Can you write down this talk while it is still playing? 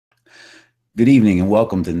Good evening and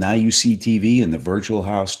welcome to Now You See TV in the Virtual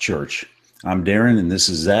House Church. I'm Darren and this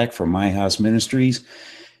is Zach from My House Ministries,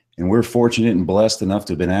 and we're fortunate and blessed enough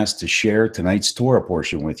to have been asked to share tonight's Torah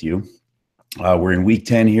portion with you. We're in week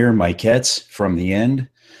 10 here, Miketz from the end,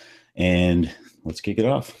 and let's kick it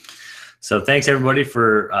off. So thanks everybody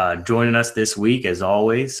for joining us this week. As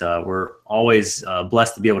always, we're always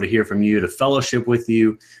blessed to be able to hear from you, to fellowship with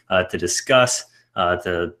you, to discuss,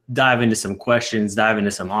 to dive into some questions, dive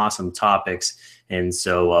into some awesome topics. And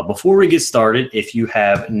so before we get started, if you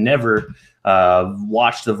have never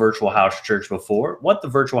watched the Virtual House Church before, what the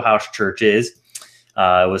Virtual House Church is,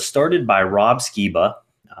 it was started by Rob Skiba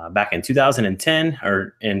back in 2010,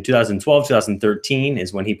 or in 2012, 2013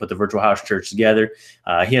 is when he put the Virtual House Church together.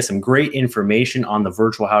 He has some great information on the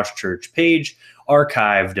Virtual House Church page,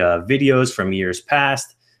 archived videos from years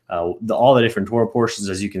past, all the different Torah portions,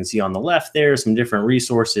 as you can see on the left there, some different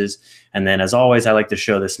resources. And then, as always, I like to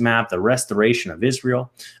show this map, the restoration of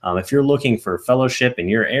Israel. If you're looking for fellowship in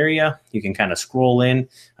your area, you can kind of scroll in,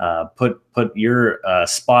 put your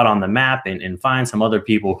spot on the map and find some other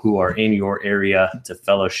people who are in your area to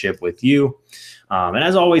fellowship with you. And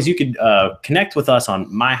as always, you could connect with us on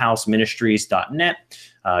myhouseministries.net.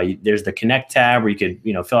 There's the Connect tab where you could,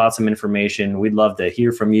 fill out some information. We'd love to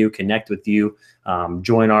hear from you, connect with you,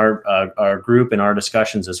 join our group and our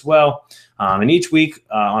discussions as well. And each week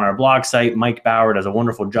on our blog site, Mike Bauer does a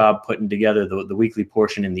wonderful job putting together the weekly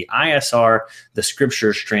portion in the ISR, the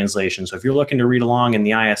Scriptures translation. So if you're looking to read along in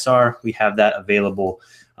the ISR, we have that available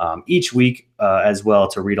each week as well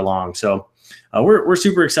to read along. So we're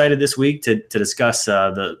super excited this week to discuss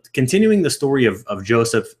continuing the story of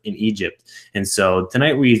Joseph in Egypt. And so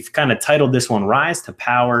tonight we've kind of titled this one Rise to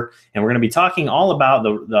Power, and we're going to be talking all about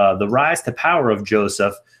the rise to power of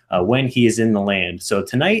Joseph when he is in the land. So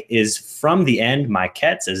tonight is from the end,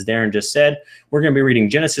 Miketz, as Darren just said. We're going to be reading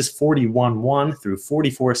Genesis 41:1 through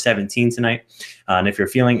 44:17 tonight. And if you're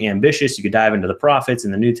feeling ambitious, you could dive into the prophets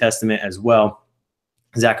in the New Testament as well.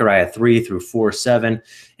 Zechariah 3 through 4:7,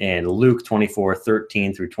 and Luke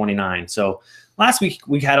 24:13 through 29. So last week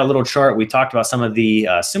we had a little chart. We talked about some of the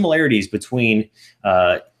similarities between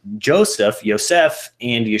Joseph,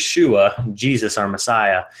 and Yeshua, Jesus, our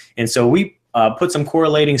Messiah. And so we put some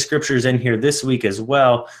correlating scriptures in here this week as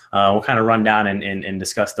well. We'll kind of run down and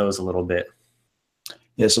discuss those a little bit.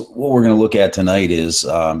 Yeah, so what we're going to look at tonight is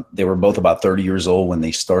they were both about 30 years old when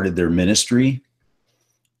they started their ministry.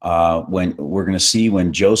 When we're going to see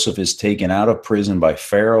when Joseph is taken out of prison by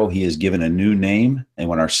Pharaoh, he is given a new name. And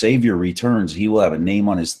when our Savior returns, he will have a name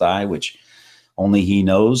on his thigh, which only he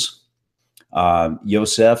knows.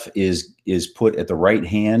 Joseph is put at the right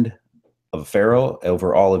hand of Pharaoh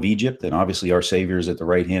over all of Egypt. And obviously our Savior is at the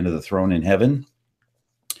right hand of the throne in heaven.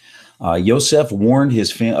 Joseph warned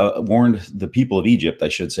warned the people of Egypt, I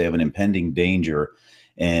should say, of an impending danger.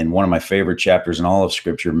 And one of my favorite chapters in all of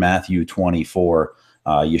Scripture, Matthew 24,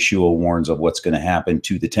 Yeshua warns of what's going to happen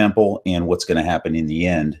to the temple and what's going to happen in the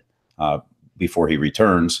end before he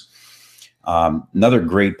returns. Another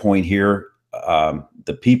great point here,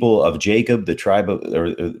 the people of Jacob, the tribe of,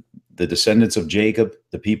 or the descendants of Jacob,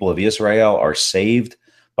 the people of Israel are saved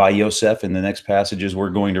by Joseph in the next passages we're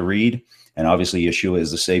going to read. And obviously Yeshua is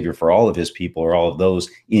the Savior for all of his people, or all of those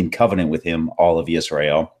in covenant with him, all of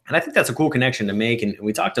Israel. And I think that's a cool connection to make. And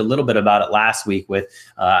we talked a little bit about it last week with,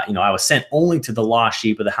 I was sent only to the lost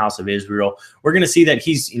sheep of the house of Israel. We're going to see that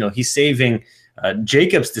he's saving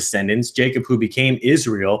Jacob's descendants, Jacob who became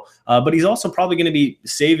Israel, but he's also probably going to be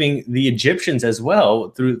saving the Egyptians as well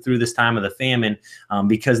through this time of the famine,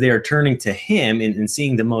 because they are turning to him and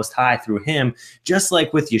seeing the Most High through him. Just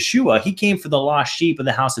like with Yeshua, he came for the lost sheep of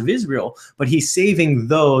the house of Israel, but he's saving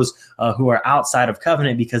those who are outside of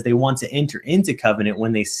covenant because they want to enter into covenant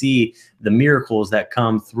when they see the miracles that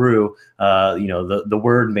come through, the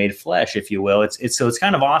Word made flesh, if you will. It's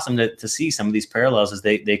kind of awesome to see some of these parallels as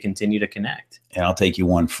they continue to connect. And I'll take you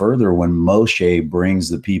one further. When Moshe brings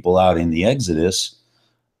the people out in the Exodus,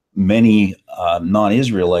 many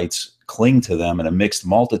non-Israelites cling to them, and a mixed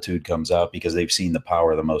multitude comes out because they've seen the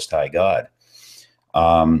power of the Most High God.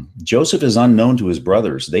 Joseph is unknown to his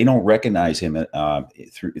brothers. They don't recognize him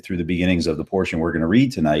through the beginnings of the portion we're going to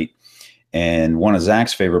read tonight. And one of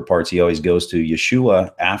Zach's favorite parts, he always goes to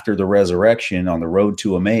Yeshua after the resurrection on the road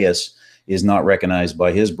to Emmaus, is not recognized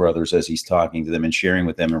by his brothers as he's talking to them and sharing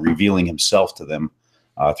with them and revealing himself to them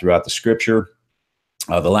throughout the Scripture.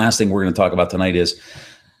 The last thing we're going to talk about tonight is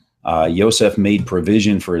Joseph made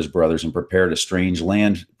provision for his brothers and prepared a strange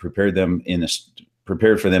land, prepared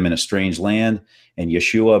for them in a strange land. And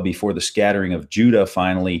Yeshua, before the scattering of Judah,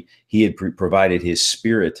 finally, he had provided his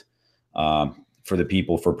spirit for the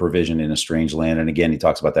people for provision in a strange land. And again, he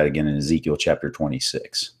talks about that again in Ezekiel chapter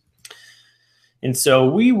 26. And so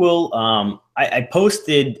we will, I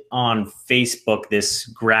posted on Facebook this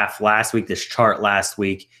graph last week, this chart last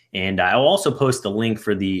week, and I'll also post the link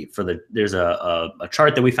for there's a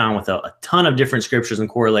chart that we found with a ton of different scriptures and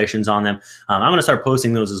correlations on them. I'm going to start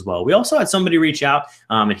posting those as well. We also had somebody reach out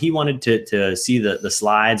and he wanted to see the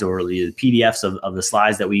slides or the PDFs of the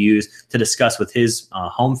slides that we use to discuss with his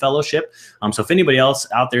home fellowship. So if anybody else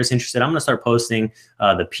out there is interested, I'm going to start posting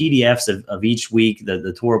the PDFs of each week,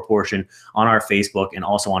 the Torah portion on our Facebook and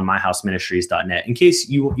also on myhouseministries.net in case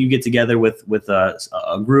you get together with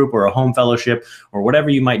a group or a home fellowship or whatever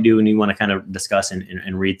you might do and you want to kind of discuss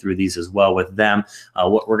and read through these as well with them.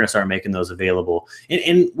 We're going to start making those available.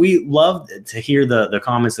 And we love to hear the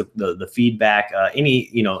comments, the feedback,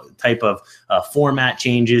 any type of format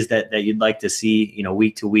changes that you'd like to see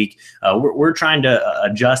week to week. We're trying to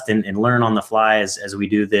adjust and learn on the fly as we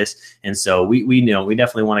do this. And so we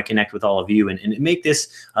definitely want to connect with all of you and make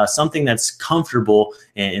this something that's comfortable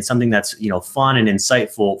and something that's fun and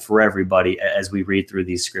insightful for everybody as we read through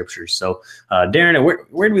these scriptures. So Darren,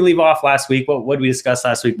 where did we leave off last week? What did we discuss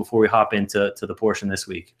last week before we hop into the portion this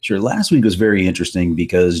week? Sure. Last week was very interesting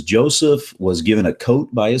because Joseph was given a coat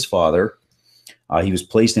by his father. He was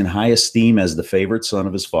placed in high esteem as the favorite son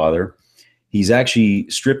of his father. He's actually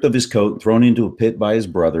stripped of his coat, thrown into a pit by his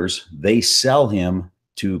brothers. They sell him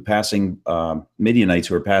to passing Midianites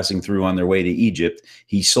who are passing through on their way to Egypt.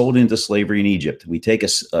 He's sold into slavery in Egypt. We take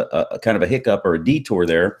a kind of a hiccup or a detour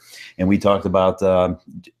there, and we talked about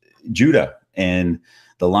Judah and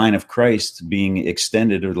the line of Christ being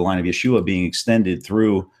extended, or the line of Yeshua being extended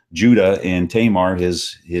through Judah and Tamar,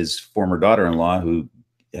 his former daughter-in-law, who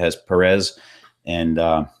has Perez and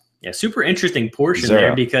yeah, super interesting portion Zara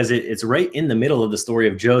there because it's right in the middle of the story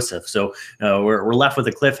of Joseph. So we're left with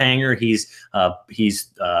a cliffhanger. He's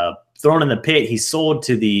thrown in the pit. He's sold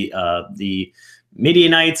to the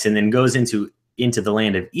Midianites and then goes into the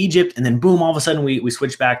land of Egypt. And then boom, all of a sudden we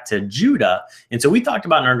switch back to Judah. And so we talked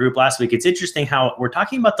about in our group last week, it's interesting how we're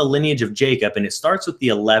talking about the lineage of Jacob, and it starts with the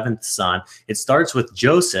 11th son. It starts with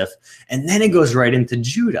Joseph, and then it goes right into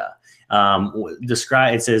Judah.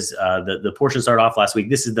 It says the portion started off last week.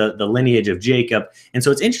 This is the lineage of Jacob. And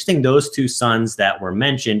so it's interesting, those two sons that were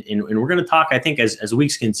mentioned, and we're going to talk, I think, as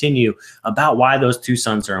weeks continue about why those two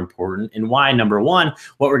sons are important and why, number one,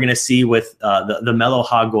 what we're going to see with the Melo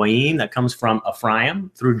HaGoyim that comes from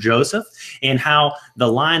Ephraim through Joseph, and how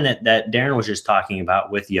the line that Darren was just talking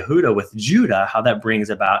about with Yehuda, with Judah, how that brings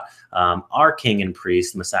about our king and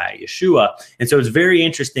priest, Messiah Yeshua. And so it's very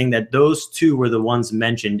interesting that those two were the ones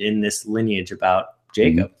mentioned in this lineage about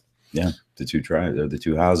Jacob. Yeah, the two tribes, or the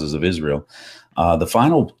two houses of Israel. The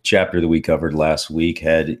final chapter that we covered last week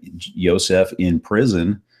had Joseph in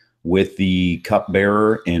prison with the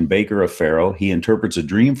cupbearer and baker of Pharaoh. He interprets a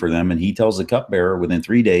dream for them, and he tells the cupbearer, within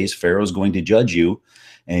 3 days, Pharaoh's going to judge you,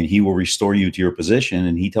 and he will restore you to your position.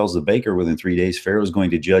 And he tells the baker, within 3 days, Pharaoh's going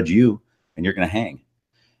to judge you, and you're going to hang.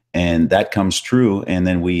 And that comes true. And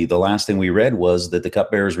then the last thing we read was that the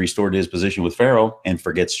cupbearer is restored to his position with Pharaoh and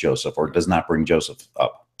forgets Joseph, or does not bring Joseph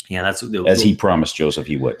up. Yeah, that's as he promised Joseph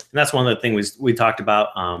he would. And that's one of the things we talked about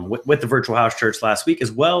with the virtual house church last week,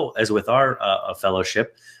 as well as with our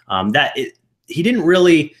fellowship. He didn't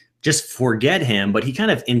really just forget him, but he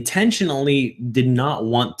kind of intentionally did not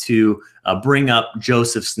want to bring up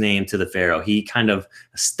Joseph's name to the Pharaoh. He kind of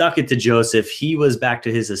stuck it to Joseph. He was back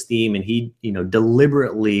to his esteem, and he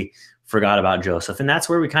deliberately forgot about Joseph. And that's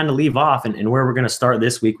where we kind of leave off, and where we're going to start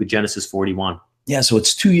this week with Genesis 41. Yeah, so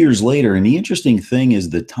it's 2 years later, and the interesting thing is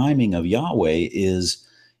the timing of Yahweh is,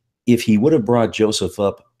 if he would have brought Joseph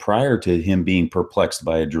up prior to him being perplexed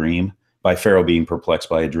by a dream, by Pharaoh being perplexed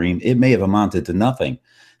by a dream, it may have amounted to nothing.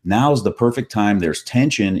 Now is the perfect time. There's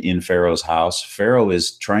tension in Pharaoh's house. Pharaoh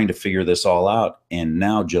is trying to figure this all out, and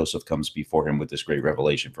now Joseph comes before him with this great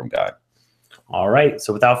revelation from God. All right,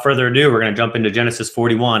 so without further ado, we're going to jump into Genesis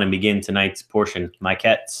 41 and begin tonight's portion,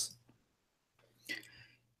 Miketz.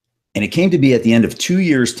 And it came to be at the end of 2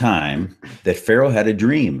 years' time that Pharaoh had a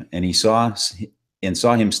dream, and he saw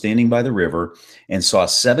him standing by the river, and saw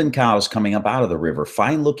 7 cows coming up out of the river,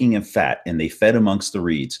 fine looking and fat, and they fed amongst the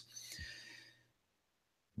reeds.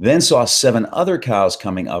 Then saw 7 other cows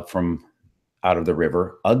coming up from out of the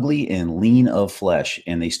river, ugly and lean of flesh,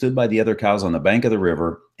 and they stood by the other cows on the bank of the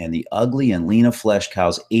river, and the ugly and lean of flesh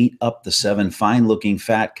cows ate up the 7 fine looking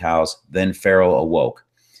fat cows. Then Pharaoh awoke.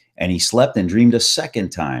 And he slept and dreamed a second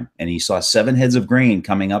time, and he saw 7 heads of grain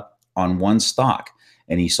coming up on one stalk,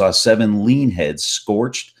 and he saw 7 lean heads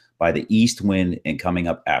scorched by the east wind and coming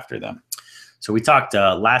up after them. So we talked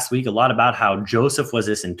last week a lot about how Joseph was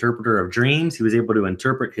this interpreter of dreams. He was able to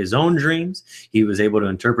interpret his own dreams. He was able to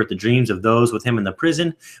interpret the dreams of those with him in the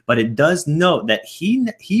prison. But it does note that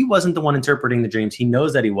he wasn't the one interpreting the dreams. He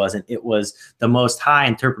knows that he wasn't. It was the Most High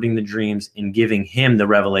interpreting the dreams and giving him the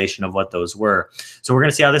revelation of what those were. So we're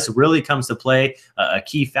going to see how this really comes to play, a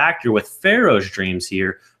key factor with Pharaoh's dreams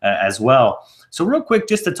here as well. So real quick,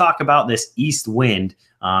 just to talk about this east wind,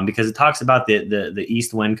 because it talks about the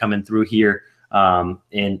east wind coming through here.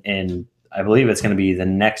 And I believe it's going to be the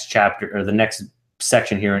next chapter or the next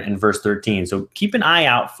section here in verse 13. So keep an eye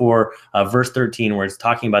out for verse 13 where it's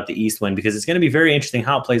talking about the east wind, because it's going to be very interesting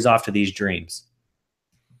how it plays off to these dreams.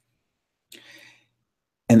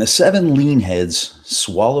 And the 7 lean heads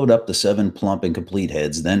swallowed up the 7 plump and complete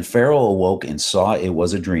heads. Then Pharaoh awoke and saw it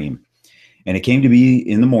was a dream. And it came to be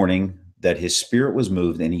in the morning that his spirit was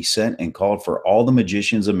moved, and he sent and called for all the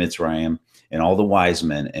magicians of Mitzrayim and all the wise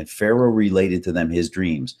men, and Pharaoh related to them his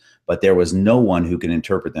dreams, but there was no one who could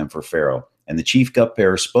interpret them for Pharaoh. And the chief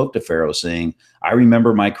cupbearer spoke to Pharaoh, saying, I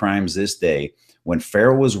remember my crimes this day, when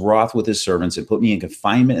Pharaoh was wroth with his servants and put me in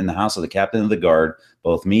confinement in the house of the captain of the guard,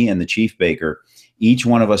 both me and the chief baker. Each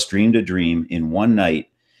one of us dreamed a dream in one night,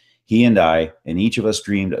 he and I, and each of us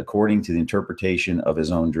dreamed according to the interpretation of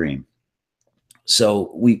his own dream.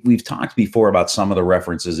 So we've talked before about some of the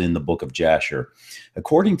references in the book of Jasher.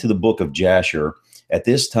 According to the book of Jasher, at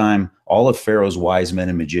this time, all of Pharaoh's wise men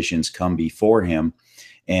and magicians come before him.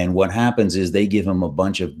 And what happens is they give him a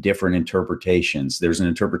bunch of different interpretations. There's an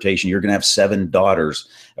interpretation, you're going to have 7 daughters,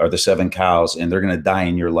 or the 7 cows, and they're going to die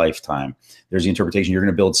in your lifetime. There's the interpretation, you're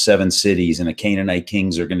going to build 7 cities, and the Canaanite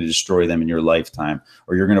kings are going to destroy them in your lifetime.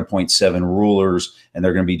 Or you're going to appoint 7 rulers, and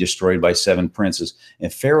they're going to be destroyed by 7 princes.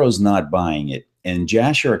 And Pharaoh's not buying it. And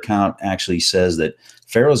Jasher account actually says that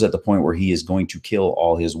Pharaoh's at the point where he is going to kill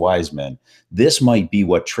all his wise men. This might be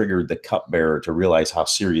what triggered the cupbearer to realize how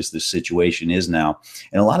serious this situation is now.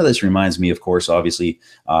 And a lot of this reminds me, of course, obviously,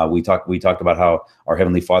 we talked about how our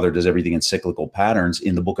Heavenly Father does everything in cyclical patterns.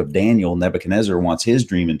 In the book of Daniel, Nebuchadnezzar wants his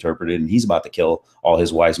dream interpreted, and he's about to kill all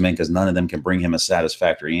his wise men because none of them can bring him a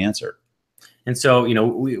satisfactory answer. And so,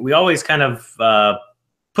 we always kind of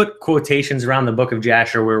put quotations around the book of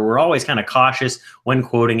Jasher where we're always kind of cautious when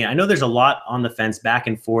quoting it. I know there's a lot on the fence back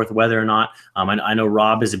and forth whether or not, I know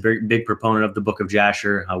Rob is a big proponent of the book of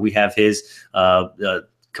Jasher. We have his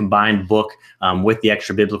combined book with the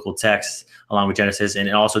extra biblical texts along with Genesis, and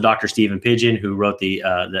also Dr. Stephen Pidgeon, who wrote the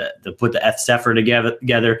put the Eth Sefer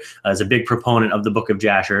together, is a big proponent of the book of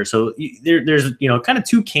Jasher. So there's kind of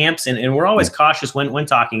 2 camps, and we're always cautious when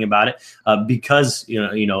talking about it because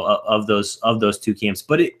of those 2 camps.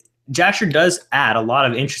 But Jasher does add a lot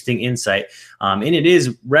of interesting insight, and it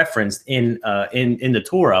is referenced in the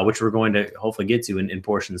Torah, which we're going to hopefully get to in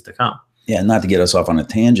portions to come. Yeah, not to get us off on a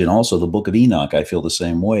tangent. Also, the book of Enoch, I feel the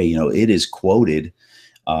same way. It is quoted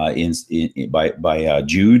by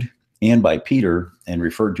Jude and by Peter and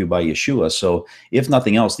referred to by Yeshua. So if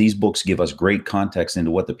nothing else, these books give us great context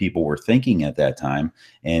into what the people were thinking at that time.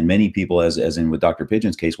 And many people, as in with Dr.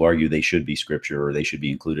 Pidgeon's case, will argue they should be scripture, or they should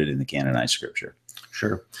be included in the canonized scripture.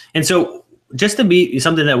 Sure. And so just to be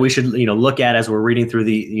something that we should look at as we're reading through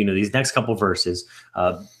these next couple verses,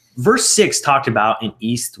 verse 6 talked about an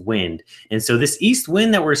east wind. And so this east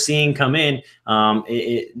wind that we're seeing come in,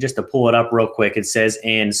 just to pull it up real quick, it says,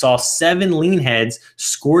 and saw 7 lean heads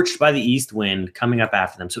scorched by the east wind coming up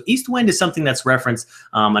after them. So east wind is something that's referenced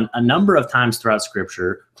a number of times throughout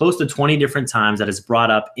Scripture, close to 20 different times that is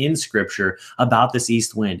brought up in Scripture about this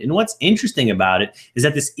east wind. And what's interesting about it is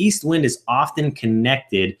that this east wind is often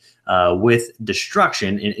connected with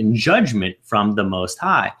destruction and judgment from the Most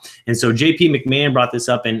High. And so J.P. McMahon brought this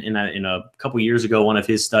up in a couple years ago, one of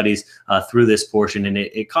his studies through this portion, and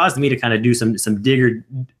it caused me to kind of do some dig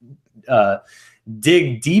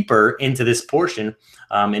deeper into this portion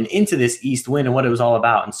and into this east wind and what it was all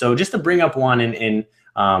about. And so just to bring up one in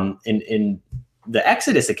the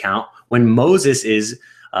Exodus account, when Moses is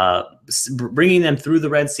bringing them through the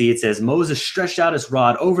Red Sea, it says, Moses stretched out his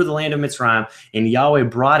rod over the land of Mitzrayim, and Yahweh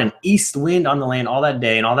brought an east wind on the land all that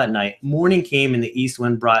day and all that night. Morning came, and the east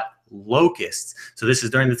wind brought locusts. So this is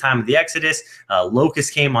during the time of the Exodus. Locusts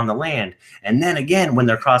came on the land. And then again, when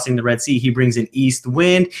they're crossing the Red Sea, he brings an east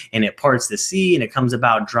wind, and it parts the sea, and it comes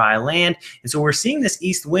about dry land. And so we're seeing this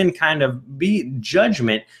east wind kind of be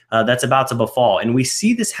judgment that's about to befall. And we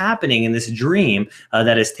see this happening in this dream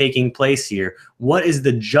that is taking place here. What is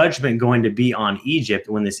the judgment going to be on Egypt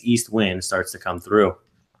when this east wind starts to come through?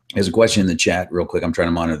 There's a question in the chat real quick. I'm trying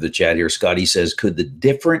to monitor the chat here. Scotty says, could the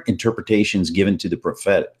different interpretations given to the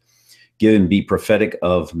prophetic be prophetic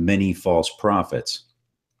of many false prophets?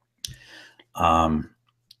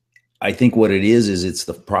 I think what it is it's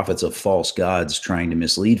the prophets of false gods trying to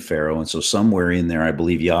mislead Pharaoh. And so somewhere in there, I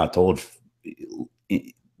believe Yah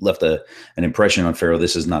left an impression on Pharaoh.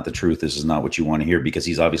 This is not the truth. This is not what you want to hear, because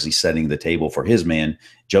he's obviously setting the table for his man,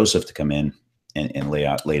 Joseph, to come in and lay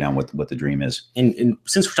down what the dream is. And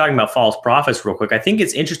since we're talking about false prophets real quick, I think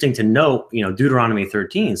it's interesting to note, Deuteronomy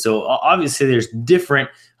 13. So obviously there's different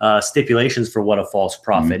stipulations for what a false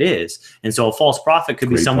prophet is. And so a false prophet could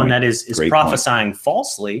be someone that is prophesying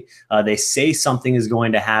falsely. They say something is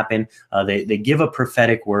going to happen. They give a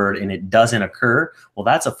prophetic word and it doesn't occur. Well,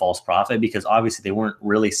 that's a false prophet, because obviously they weren't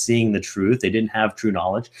really seeing the truth. They didn't have true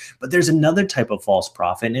knowledge. But there's another type of false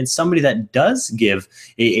prophet, and it's somebody that does give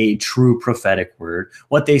a true prophetic word.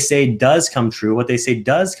 What they say does come true. What they say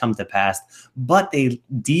does come to pass, but they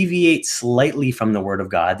deviate slightly from the word of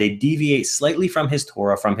God. They deviate slightly from his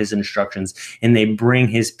Torah, from his instructions, and they bring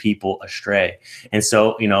his people astray. And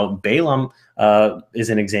so, Balaam is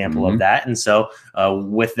an example of that. And so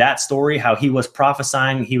with that story, how he was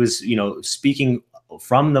prophesying, he was, speaking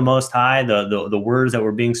from the Most High, the words that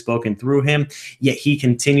were being spoken through him, yet he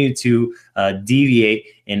continued to deviate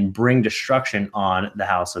and bring destruction on the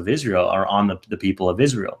house of Israel, or on the people of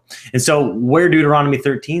Israel. And so where Deuteronomy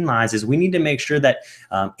 13 lies is we need to make sure that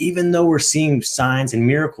even though we're seeing signs and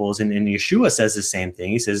miracles, and Yeshua says the same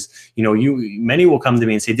thing. He says, many will come to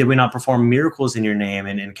me and say, did we not perform miracles in your name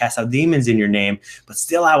and cast out demons in your name? But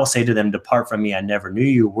still I will say to them, depart from me, I never knew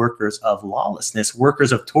you, workers of lawlessness,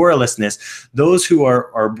 workers of Torahlessness, those who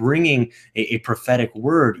are bringing a prophetic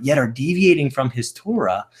word, yet are deviating from his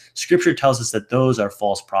Torah. Scripture tells us that those are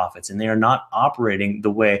false prophets, and they are not operating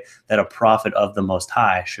the way that a prophet of the Most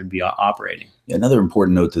High should be operating. Another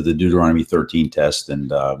important note to the Deuteronomy 13 test,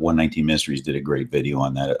 and 119 Ministries did a great video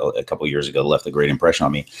on that a couple years ago, left a great impression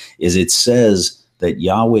on me, is it says that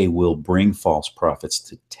Yahweh will bring false prophets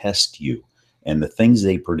to test you, and the things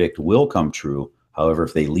they predict will come true. However,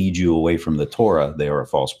 if they lead you away from the Torah, they are a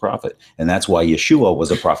false prophet. And that's why Yeshua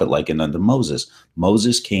was a prophet likened unto Moses.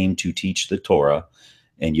 Moses came to teach the Torah,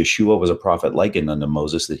 and Yeshua was a prophet likened unto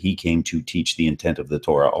Moses, that he came to teach the intent of the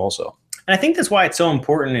Torah also. And I think that's why it's so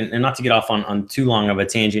important, and not to get off on too long of a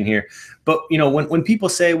tangent here, but when people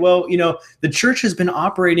say, well, the church has been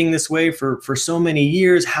operating this way for so many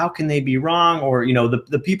years, how can they be wrong? Or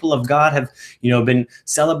the people of God have been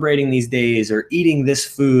celebrating these days, or eating this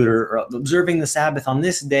food, or observing the Sabbath on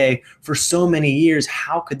this day for so many years,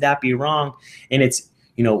 how could that be wrong? And it's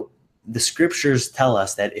the scriptures tell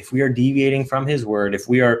us that if we are deviating from his word, if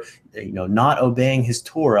we are not obeying his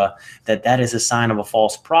Torah, that is a sign of a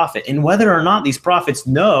false prophet. And whether or not these prophets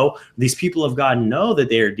know, these people of God know that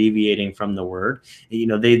they are deviating from the word,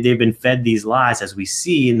 they've been fed these lies, as we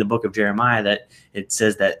see in the book of Jeremiah, that it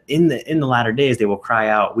says that in the latter days they will cry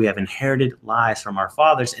out, we have inherited lies from our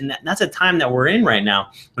fathers. And that's a time that we're in right now,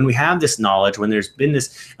 when we have this knowledge, when there's been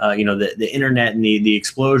this the internet and the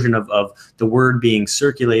explosion of the word being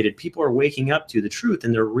circulated. People are waking up to the truth,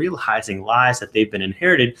 and they're realizing lies that they've been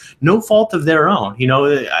inherited, no fault of their own.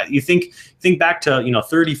 You think back to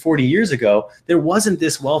 30, 40 years ago, there wasn't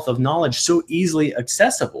this wealth of knowledge so easily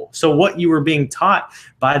accessible. So what you were being taught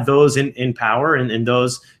by those in power, and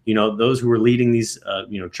those who were leading these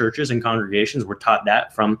churches and congregations, were taught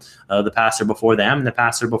that from the pastor before them, and the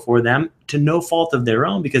pastor before them, to no fault of their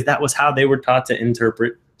own, because that was how they were taught to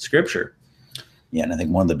interpret scripture. Yeah, and I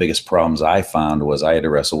think one of the biggest problems I found was I had to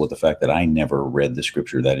wrestle with the fact that I never read the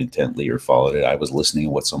scripture that intently or followed it. I was listening to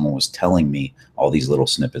what someone was telling me all these little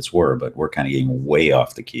snippets were, but we're kind of getting way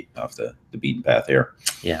off the beaten path here.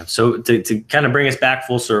 Yeah. So to kind of bring us back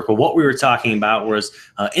full circle, what we were talking about was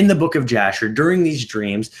in the book of Jasher, during these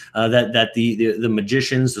dreams, that the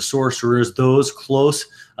magicians, the sorcerers, those close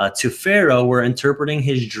to Pharaoh were interpreting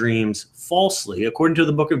his dreams falsely, according to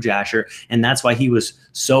the book of Jasher. And that's why he was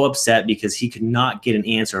so upset, because he could not get an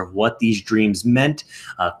answer of what these dreams meant.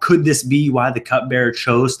 Could this be why the cupbearer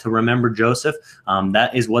chose to remember Joseph?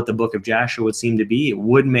 That is what the book of Jasher would seem to be. It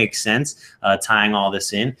would make sense tying all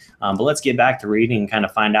this in. But let's get back to reading and kind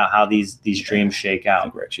of find out how these dreams shake out. I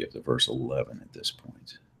think we're actually up to verse 11 at this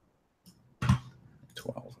point.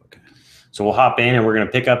 12, okay. So we'll hop in, and we're going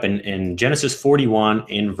to pick up in Genesis 41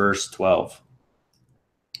 in verse 12.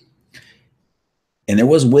 And there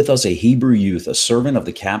was with us a Hebrew youth, a servant of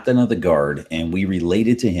the captain of the guard, and we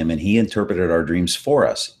related to him, and he interpreted our dreams for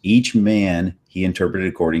us. Each man he interpreted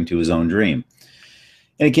according to his own dream.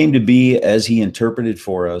 And it came to be as he interpreted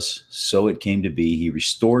for us, so it came to be. He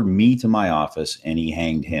restored me to my office, and he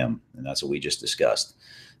hanged him. And that's what we just discussed.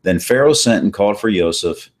 Then Pharaoh sent and called for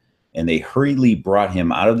Joseph, and they hurriedly brought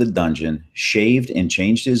him out of the dungeon, shaved and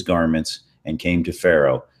changed his garments, and came to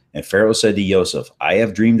Pharaoh. And Pharaoh said to Joseph, I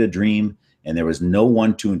have dreamed a dream, and there was no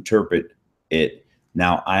one to interpret it.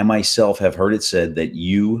 Now I myself have heard it said that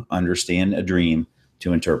you understand a dream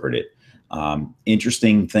to interpret it.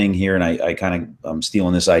 Interesting thing here, and I'm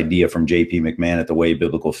stealing this idea from J.P. McMahon at the Way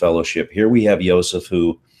Biblical Fellowship. Here we have Joseph,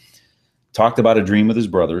 who talked about a dream with his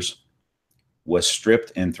brothers, was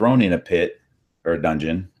stripped and thrown in a pit or a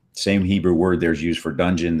dungeon. Same Hebrew word there's used for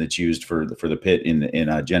dungeon that's used for the pit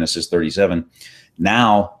in Genesis 37.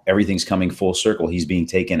 Now everything's coming full circle. He's being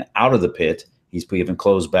taken out of the pit. He's given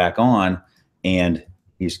clothes back on, and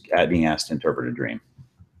he's being asked to interpret a dream.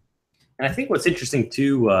 And I think what's interesting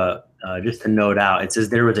too, just to note out, it says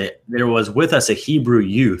there was with us a Hebrew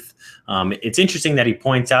youth. It's interesting that he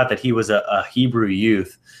points out that he was a Hebrew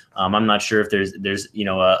youth. I'm not sure if there's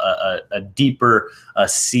a deeper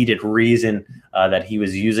seated reason that he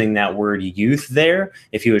was using that word youth there.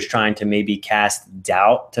 If he was trying to maybe cast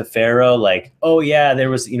doubt to Pharaoh, like, oh yeah,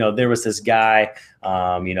 there was this guy,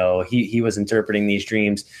 he was interpreting these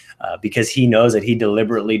dreams because he knows that he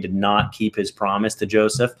deliberately did not keep his promise to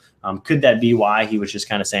Joseph. Could that be why he was just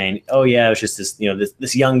kind of saying, oh yeah, it was just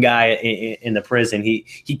this young guy in the prison.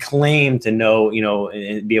 He claimed to know,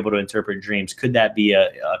 and be able to interpret dreams. Could that be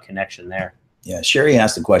a connection there? Yeah, Sherry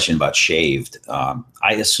asked a question about shaved.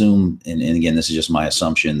 I assume, and again, this is just my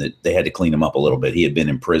assumption, that they had to clean him up a little bit. He had been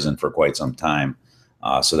in prison for quite some time.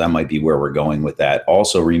 So that might be where we're going with that.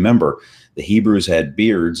 Also, remember, the Hebrews had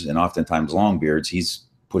beards, and oftentimes long beards. He's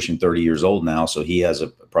pushing 30 years old now, so he has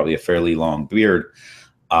probably a fairly long beard.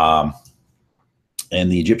 And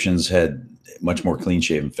the Egyptians had much more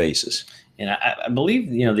clean-shaven faces. And I believe,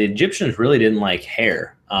 the Egyptians really didn't like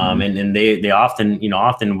hair. And they often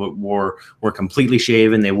were completely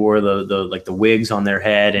shaven. They wore the wigs on their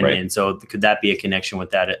head. And, right. And so could that be a connection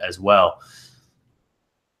with that as well?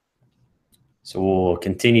 So we'll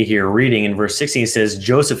continue here reading. In verse 16, it says,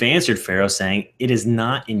 Joseph answered Pharaoh, saying, it is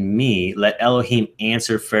not in me. Let Elohim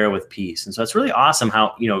answer Pharaoh with peace. And so it's really awesome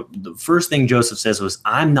how, the first thing Joseph says was,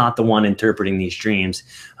 I'm not the one interpreting these dreams.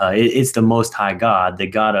 It's the Most High God, the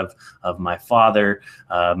God of my father,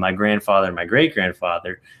 my grandfather, and my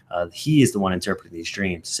great-grandfather. He is the one interpreting these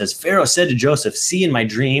dreams. It says, Pharaoh said to Joseph, see, in my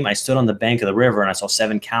dream, I stood on the bank of the river, and I saw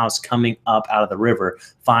 7 cows coming up out of the river,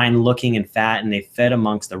 fine looking and fat, and they fed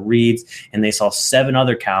amongst the reeds. And they saw 7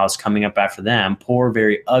 other cows coming up after them, poor,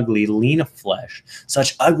 very ugly, lean of flesh,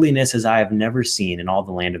 such ugliness as I have never seen in all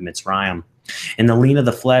the land of Mitzrayim. And the lean of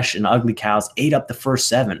the flesh and ugly cows ate up the first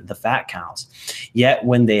 7, the fat cows. Yet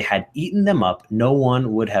when they had eaten them up, no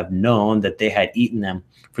one would have known that they had eaten them,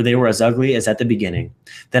 for they were as ugly as at the beginning.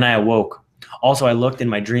 Then I awoke. Also I looked in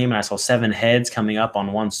my dream, and I saw 7 heads coming up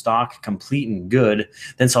on one stalk, complete and good.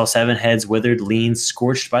 Then saw 7 heads withered, lean,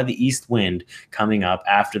 scorched by the east wind, coming up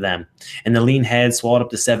after them. And the lean heads swallowed up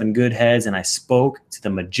the 7 good heads, and I spoke to the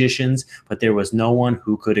magicians, but there was no one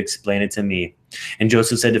who could explain it to me. And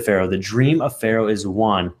Joseph said to Pharaoh, the dream of Pharaoh is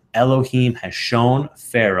one. Elohim has shown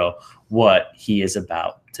Pharaoh what he is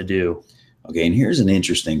about to do. Okay, and here's an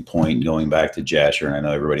interesting point going back to Jasher, and I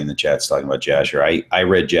know everybody in the chat's talking about Jasher. I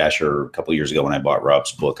read Jasher a couple of years ago when I bought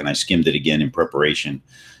Rob's book, and I skimmed it again in preparation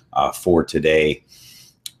for today.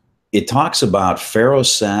 It talks about Pharaoh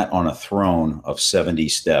sat on a throne of 70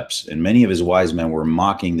 steps, and many of his wise men were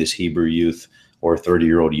mocking this Hebrew youth, or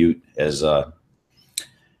 30-year-old youth, as Paul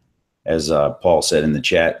said in the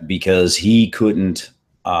chat, because he couldn't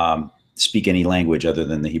speak any language other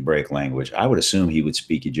than the Hebraic language. I would assume he would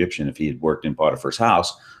speak Egyptian if he had worked in Potiphar's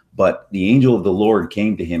house, but the angel of the Lord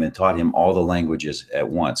came to him and taught him all the languages at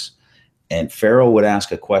once. And Pharaoh would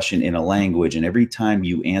ask a question in a language, and every time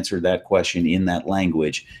you answered that question in that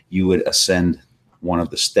language, you would ascend one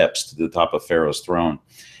of the steps to the top of Pharaoh's throne.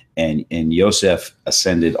 And Joseph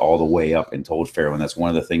ascended all the way up and told Pharaoh, and that's one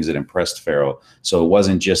of the things that impressed Pharaoh. So it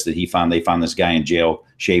wasn't just that they found this guy in jail,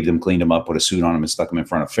 shaved him, cleaned him up, put a suit on him, and stuck him in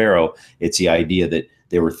front of Pharaoh. It's the idea that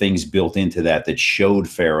there were things built into that showed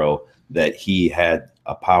Pharaoh that he had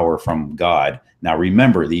a power from God. Now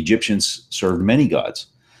remember, the Egyptians served many gods.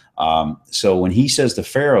 So when he says to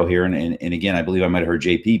Pharaoh here, and again, I believe I might have heard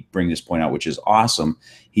JP bring this point out, which is awesome.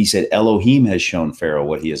 He said, Elohim has shown Pharaoh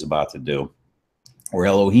what he is about to do. Or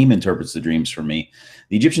Elohim interprets the dreams for me.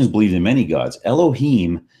 The Egyptians believed in many gods.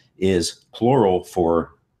 Elohim is plural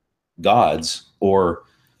for gods, or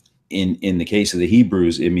in the case of the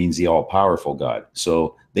Hebrews, it means the all-powerful God.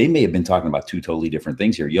 So they may have been talking about 2 totally different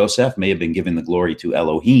things here. Yosef may have been giving the glory to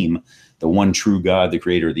Elohim, the one true God, the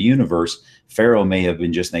creator of the universe. Pharaoh may have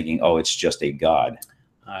been just thinking, oh, it's just a god.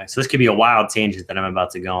 So this could be a wild tangent that I'm about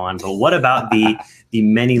to go on, but what about the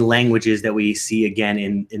many languages that we see again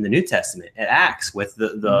in the New Testament at Acts with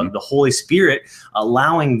the Holy Spirit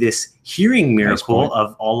allowing this hearing miracle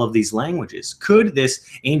of all of these languages? Could this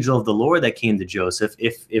angel of the Lord that came to Joseph,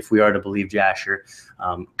 if we are to believe Jasher,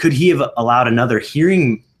 could he have allowed another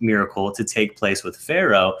hearing miracle to take place with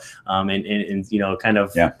Pharaoh, and kind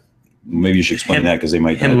of maybe you should explain that, because they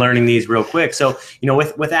might learning these real quick. So,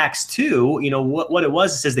 with Acts 2, what it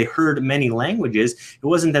was, it says they heard many languages. It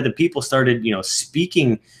wasn't that the people started,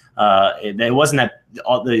 speaking. It wasn't that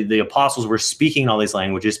all the apostles were speaking all these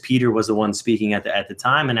languages. Peter was the one speaking at the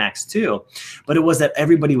time in Acts 2, but it was that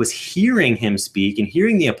everybody was hearing him speak and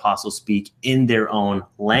hearing the apostles speak in their own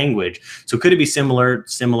language. So could it be similar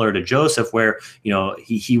to Joseph, where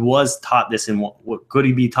he was taught this in what could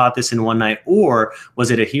he be taught this in one night, or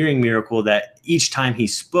was it a hearing miracle that each time he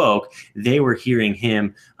spoke, they were hearing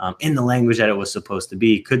him in the language that it was supposed to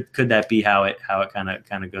be? Could that be how it kind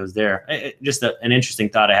of goes there? Just an interesting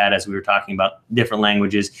thought I had as we were talking about different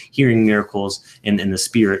languages, hearing miracles in the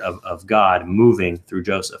spirit of God moving through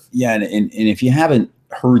Joseph. Yeah, and if you haven't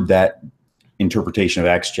heard that interpretation of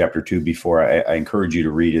Acts chapter 2 before, I encourage you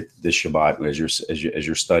to read it this Shabbat as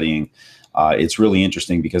you're studying. It's really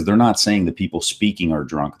interesting, because they're not saying the people speaking are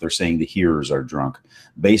drunk. They're saying the hearers are drunk.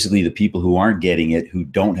 Basically, the people who aren't getting it, who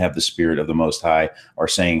don't have the Spirit of the Most High, are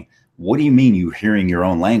saying, what do you mean you're hearing your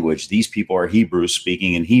own language? These people are Hebrews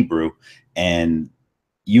speaking in Hebrew, and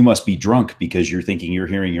you must be drunk because you're thinking you're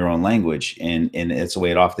hearing your own language. And it's the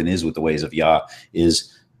way it often is with the ways of Yah,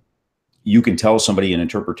 is you can tell somebody an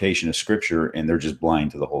interpretation of Scripture and they're just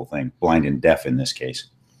blind to the whole thing, blind and deaf in this case.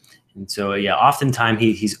 And so, oftentimes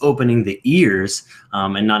he's opening the ears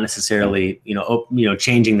and not necessarily,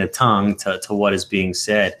 changing the tongue to what is being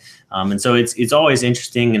said. And so it's always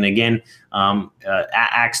interesting. And again,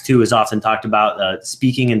 Acts 2 is often talked about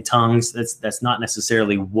speaking in tongues. That's not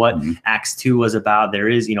necessarily what Acts 2 was about. There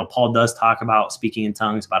is, Paul does talk about speaking in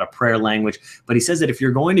tongues, about a prayer language, but he says that if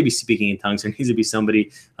you're going to be speaking in tongues, there needs to be somebody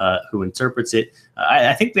who interprets it.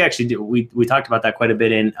 I think we actually we talked about that quite a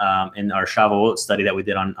bit in our Shavuot study that we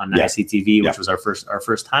did on NICTV, which was our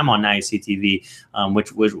first time on NICTV,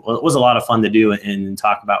 which was a lot of fun to do and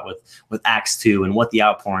talk about with Acts 2 and what the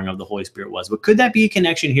outpouring of the Holy Spirit was. But could that be a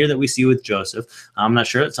connection here that we see with Joseph? I'm not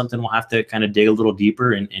sure. It's something we'll have to kind of dig a little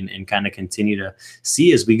deeper and kind of continue to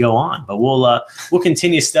see as we go on. But we'll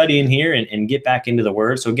continue studying here and get back into the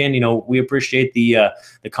Word. So again, we appreciate the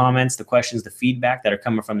comments, the questions, the feedback that are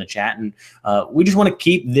coming from the chat, and we just want to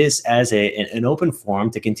keep this as an open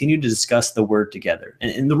forum to continue to discuss the Word together.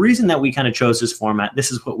 And the reason that we kind of chose this format,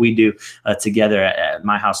 this is what we do together at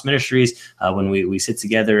My House Ministries. When we sit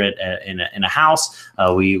together in a house,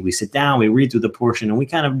 we sit down, we read through the portion, and we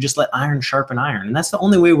kind of just let iron sharpen iron. And that's the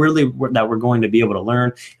only way that we're going to be able to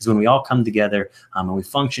learn, is when we all come together and we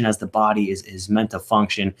function as the body is meant to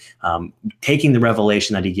function, taking the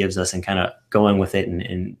revelation that he gives us and kind of going with it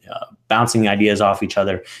and bouncing ideas off each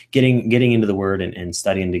other, getting into the Word and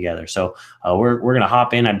studying together. So we're going to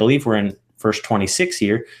hop in. I believe we're in verse 26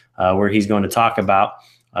 here, where he's going to talk about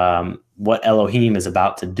what Elohim is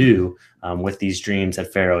about to do with these dreams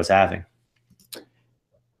that Pharaoh is having.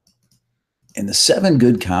 And the 7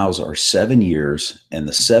 good cows are 7 years, and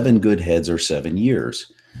the 7 good heads are 7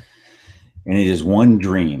 years. And it is one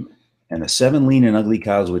dream. And the 7 lean and ugly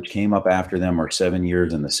cows which came up after them are 7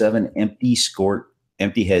 years, and the 7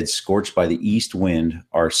 empty heads scorched by the east wind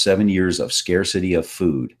are 7 years of scarcity of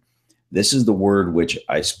food. This is the word which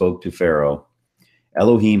I spoke to Pharaoh.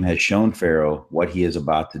 Elohim has shown Pharaoh what he is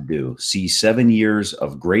about to do. See, 7 years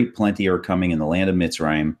of great plenty are coming in the land of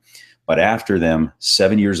Mitzrayim, but after them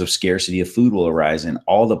 7 years of scarcity of food will arise, and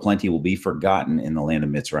all the plenty will be forgotten in the land of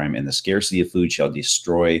Mitzrayim, and the scarcity of food shall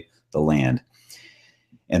destroy the land.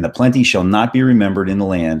 And the plenty shall not be remembered in the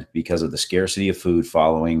land because of the scarcity of food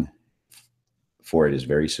following, for it is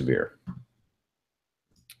very severe.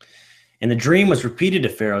 And the dream was repeated to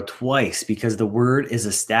Pharaoh twice, because the word is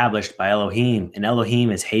established by Elohim, and Elohim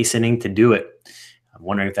is hastening to do it. I'm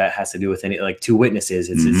wondering if that has to do with any, like, 2 witnesses.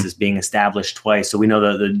 It's just being established twice. So we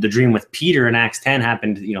know the dream with Peter in Acts 10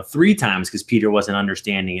 happened, 3 times, because Peter wasn't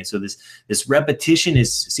understanding it. So this repetition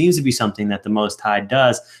seems to be something that the Most High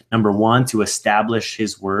does. Number 1, to establish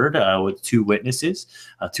his word with 2 witnesses,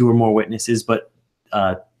 2 or more witnesses, but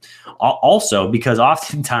also because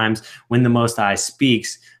oftentimes when the Most High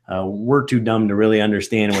speaks, we're too dumb to really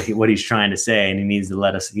understand what he's trying to say, and he needs to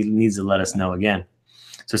let us know again.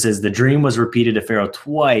 So it says the dream was repeated to Pharaoh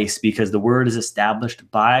twice because the word is established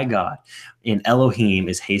by God, and Elohim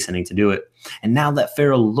is hastening to do it. And now let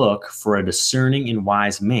Pharaoh look for a discerning and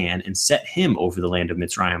wise man and set him over the land of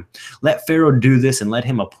Mitzrayim. Let Pharaoh do this and let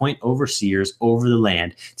him appoint overseers over the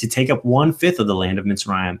land to take up 1/5 of the land of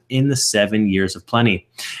Mitzrayim in the 7 years of plenty.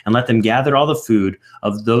 And let them gather all the food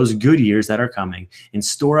of those good years that are coming and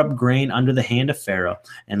store up grain under the hand of Pharaoh,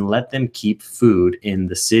 and let them keep food in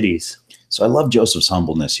the cities. So I love Joseph's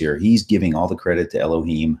humbleness here. He's giving all the credit to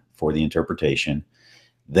Elohim for the interpretation.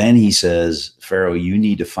 Then he says, Pharaoh, you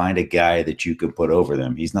need to find a guy that you can put over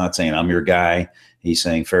them. He's not saying, I'm your guy. He's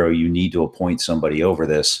saying, Pharaoh, you need to appoint somebody over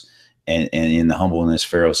this. And in the humbleness,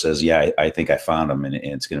 Pharaoh says, yeah, I think I found him, and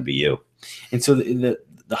it's going to be you. And so the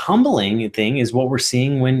humbling thing is what we're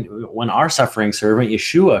seeing when our suffering servant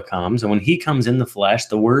Yeshua comes, and when he comes in the flesh,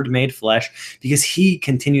 the word made flesh, because he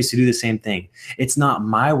continues to do the same thing. It's not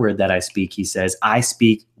my word that I speak, he says. I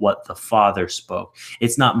speak what the Father spoke.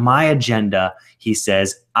 It's not my agenda, he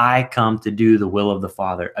says. I come to do the will of the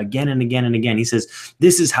Father. Again and again and again, he says,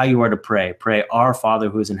 this is how you are to pray. Pray, our Father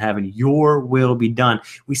who is in heaven, your will be done.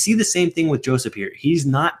 We see the same thing with Joseph here. He's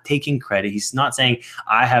not taking credit. He's not saying,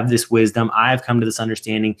 I have this wisdom, I have come to this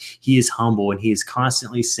understanding. He is humble, and he is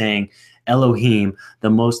constantly saying, Elohim, the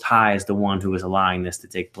Most High, is the one who is allowing this to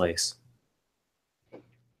take place.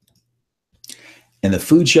 And the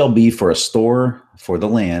food shall be for a store for the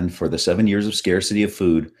land for the 7 years of scarcity of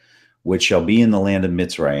food, which shall be in the land of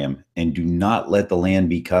Mitzrayim, and do not let the land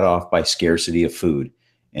be cut off by scarcity of food.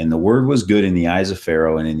 And the word was good in the eyes of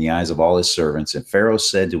Pharaoh and in the eyes of all his servants. And Pharaoh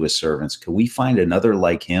said to his servants, can we find another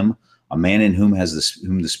like him, a man in whom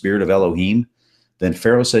the spirit of Elohim? Then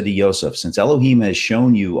Pharaoh said to Joseph, since Elohim has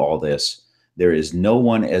shown you all this, there is no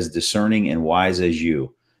one as discerning and wise as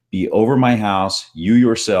you. Be over my house, you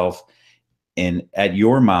yourself, and at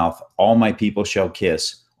your mouth all my people shall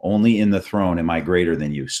kiss. Only in the throne am I greater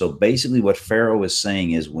than you. So basically what Pharaoh is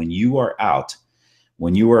saying is when you are out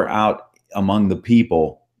among the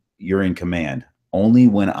people, you're in command. Only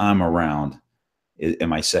when I'm around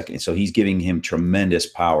am I second. So he's giving him tremendous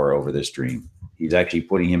power over this dream. He's actually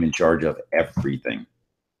putting him in charge of everything.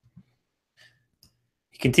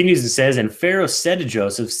 Continues and says, and Pharaoh said to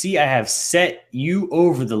Joseph, see, I have set you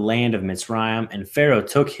over the land of Mitzrayim. And Pharaoh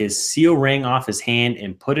took his seal ring off his hand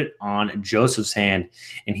and put it on Joseph's hand.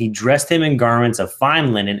 And he dressed him in garments of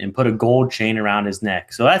fine linen and put a gold chain around his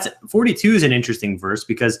neck. So that's 42 is an interesting verse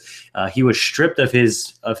because he was stripped of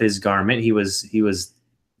his garment.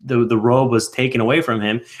 The robe was taken away from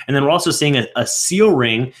him. And then we're also seeing a seal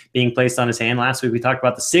ring being placed on his hand. Last week we talked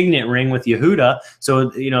about the signet ring with Yehuda.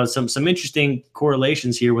 So, you know, some interesting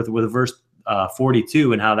correlations here with verse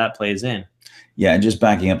 42 and how that plays in. Yeah, and just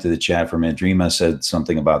backing up to the chat for a minute, Dreama said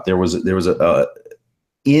something about there was a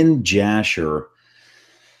in Jasher,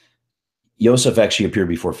 Joseph actually appeared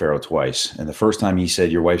before Pharaoh twice. And the first time he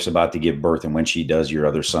said, your wife's about to give birth, and when she does, your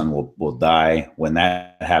other son will die. When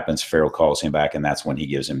that happens, Pharaoh calls him back, and that's when he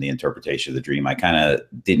gives him the interpretation of the dream. I kind of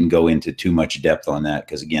didn't go into too much depth on that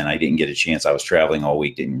because, again, I didn't get a chance. I was traveling all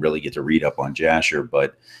week, didn't really get to read up on Jasher,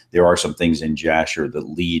 but there are some things in Jasher that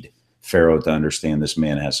lead Pharaoh to understand this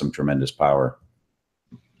man has some tremendous power.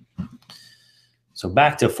 So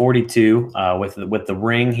back to 42 with the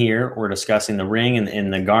ring here. We're discussing the ring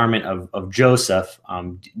and the garment of Joseph.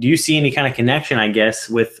 Do you see any kind of connection, I guess,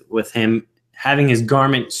 with him having his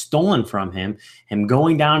garment stolen from him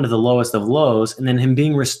going down to the lowest of lows, and then him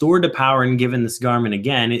being restored to power and given this garment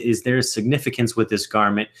again? Is there significance with this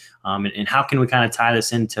garment? And how can we kind of tie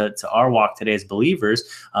this into our walk today as believers,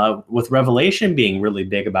 with Revelation being really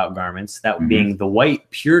big about garments, that being the white,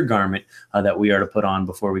 pure garment that we are to put on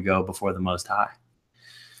before we go before the Most High?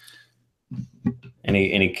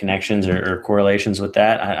 Any connections or correlations with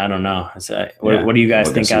that? I don't know. What do you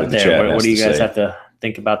guys think out there? What do you guys have to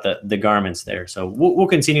think about the garments there? So we'll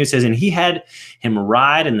continue. It says, and he had him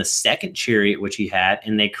ride in the second chariot which he had,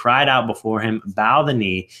 and they cried out before him, bow the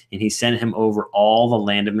knee, and he sent him over all the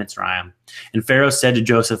land of Mitzrayim. And Pharaoh said to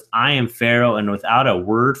Joseph, I am Pharaoh, and without a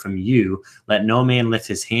word from you, let no man lift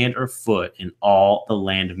his hand or foot in all the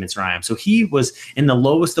land of Mitzrayim. So he was in the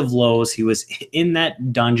lowest of lows. He was in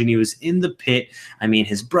that dungeon. He was in the pit. I mean,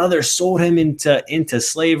 his brother sold him into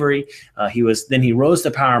slavery. Then he rose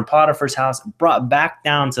to power in Potiphar's house, brought back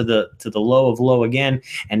down to the low of low again,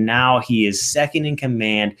 and now he is second in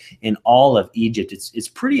command in all of Egypt. It's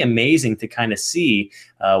pretty amazing to kind of see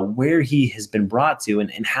where he has been brought to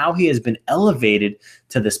and how he has been elevated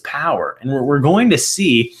to this power. And we're going to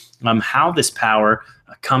see how this power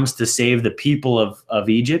comes to save the people of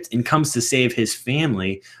Egypt and comes to save his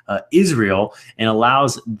family, Israel, and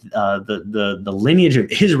allows the lineage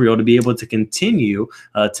of Israel to be able to continue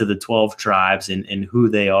to the 12 tribes and who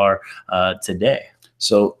they are today.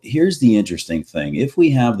 So here's the interesting thing. If we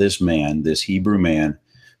have this man, this Hebrew man,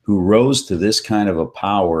 who rose to this kind of a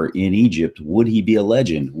power in Egypt, would he be a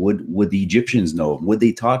legend? Would the Egyptians know him? Would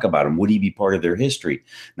they talk about him? Would he be part of their history?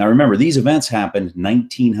 Now, remember, these events happened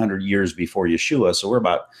 1,900 years before Yeshua. So we're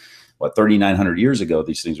about, 3,900 years ago,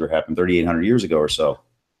 these things were happening, 3,800 years ago or so.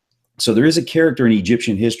 So there is a character in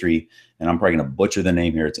Egyptian history, and I'm probably going to butcher the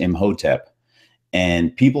name here. It's Imhotep.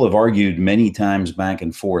 And people have argued many times back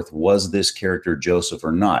and forth, was this character Joseph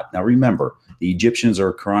or not? Now, remember, the Egyptians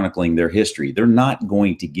are chronicling their history. They're not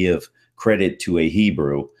going to give credit to a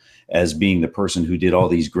Hebrew as being the person who did all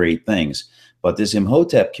these great things. But this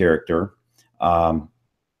Imhotep character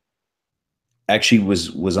actually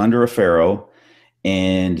was under a pharaoh,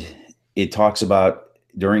 and it talks about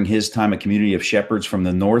during his time, a community of shepherds from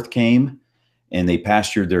the north came, and they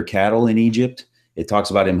pastured their cattle in Egypt. It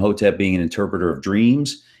talks about Imhotep being an interpreter of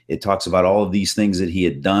dreams. It talks about all of these things that he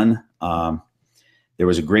had done. There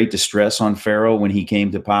was a great distress on Pharaoh when he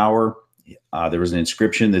came to power. There was an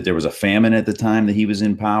inscription that there was a famine at the time that he was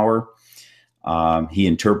in power. He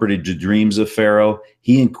interpreted the dreams of Pharaoh.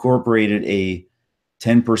 He incorporated a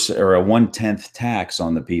 10% or a 1/10 tax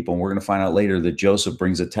on the people. And we're going to find out later that Joseph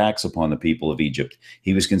brings a tax upon the people of Egypt.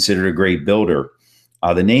 He was considered a great builder.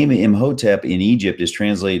 The name Imhotep in Egypt is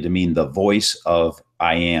translated to mean the voice of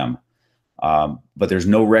I am. But there's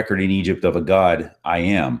no record in Egypt of a God, I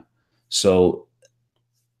am. So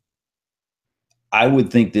I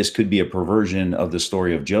would think this could be a perversion of the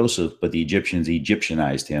story of Joseph, but the Egyptians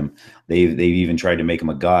Egyptianized him. They've even tried to make him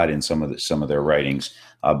a god in some of their writings.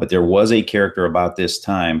 But there was a character about this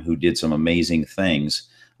time who did some amazing things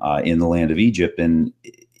in the land of Egypt. And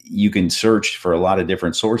you can search for a lot of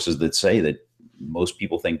different sources that say that most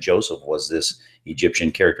people think Joseph was this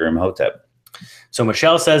Egyptian character, Imhotep. So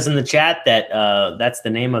Michelle says in the chat that that's the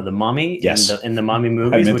name of the mummy in the mummy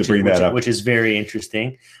movies, which is very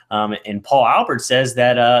interesting. And Paul Albert says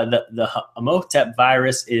that the Imhotep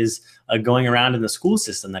virus is going around in the school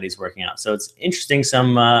system that he's working out. So it's interesting,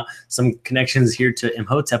 some connections here to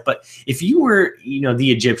Imhotep. But if you were,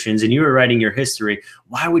 the Egyptians and you were writing your history,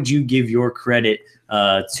 why would you give your credit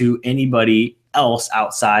to anybody else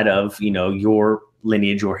outside of your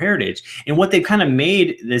lineage or heritage? And what they've kind of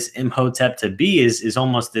made this Imhotep to be is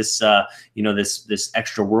almost this this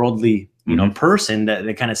extra worldly person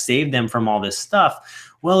that kind of saved them from all this stuff.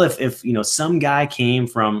 Well, if some guy came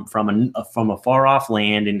from a far off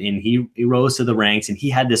land and he rose to the ranks and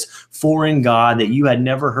he had this foreign god that you had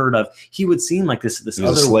never heard of, he would seem like this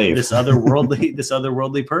otherworldly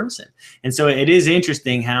person. And so it is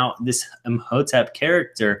interesting how this Imhotep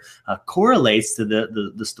character correlates to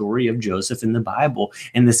the story of Joseph in the Bible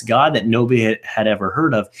and this God that nobody had ever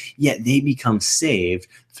heard of. Yet they become saved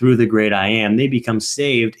through the great I am. They become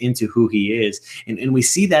saved into who he is. And we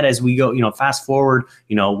see that as we go, fast forward,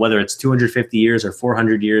 whether it's 250 years or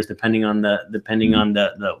 400 years, depending on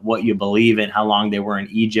the what you believe in, how long they were in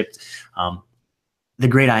Egypt. The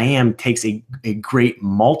great I am takes a great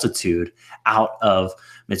multitude out of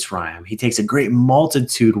Mitzrayim. He takes a great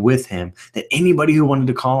multitude with him, that anybody who wanted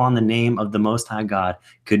to call on the name of the Most High God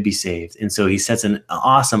could be saved. And so he sets an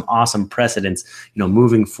awesome precedence,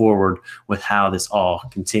 moving forward with how this all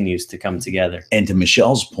continues to come together. And to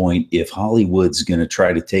Michelle's point, if Hollywood's going to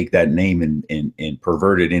try to take that name and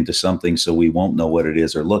pervert it into something so we won't know what it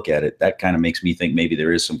is or look at it, that kind of makes me think maybe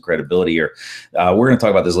there is some credibility here. We're going to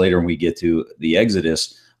talk about this later when we get to the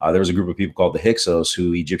Exodus. There was a group of people called the Hyksos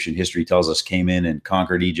who Egyptian history tells us came in and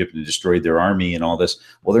conquered Egypt and destroyed their army and all this.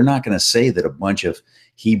 Well, they're not going to say that a bunch of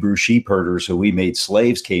Hebrew sheep herders who we made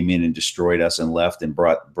slaves came in and destroyed us and left and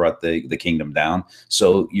brought the kingdom down.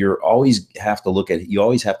 So you always have to look at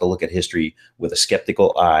history with a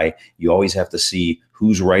skeptical eye. You always have to see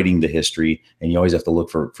who's writing the history, and you always have to look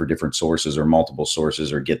for different sources or multiple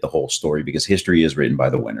sources or get the whole story, because history is written by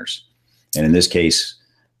the winners. And in this case,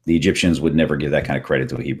 the Egyptians would never give that kind of credit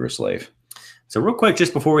to a Hebrew slave. So real quick,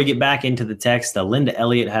 just before we get back into the text, Linda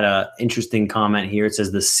Elliott had an interesting comment here. It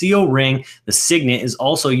says, the seal ring, the signet, is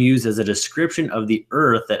also used as a description of the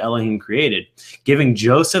earth that Elohim created. Giving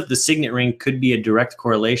Joseph the signet ring could be a direct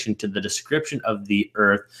correlation to the description of the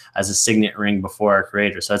earth as a signet ring before our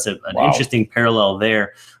Creator. So that's an interesting parallel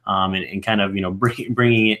there, and kind of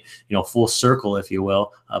bringing it full circle, if you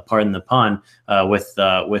will, pardon the pun, with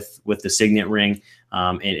the signet ring.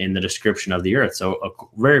 In the description of the earth. So a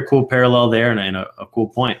very cool parallel there and a cool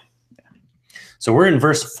point. So we're in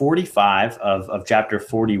verse 45 of chapter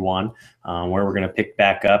 41, where we're going to pick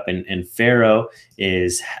back up. And Pharaoh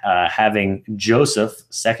is having Joseph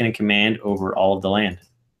second in command over all of the land.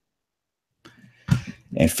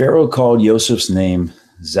 And Pharaoh called Joseph's name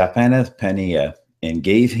Zapanath-paneah and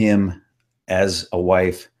gave him as a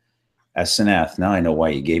wife Asenath. Now I know why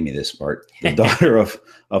you gave me this part. The daughter of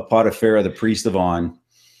Potiphar, the priest of On.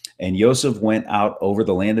 And Joseph went out over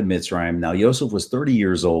the land of Mitzrayim. Now Joseph was 30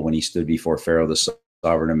 years old when he stood before Pharaoh, the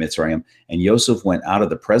sovereign of Mitzrayim. And Joseph went out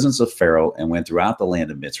of the presence of Pharaoh and went throughout the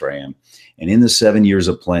land of Mitzrayim. And in the 7 years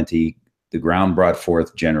of plenty, the ground brought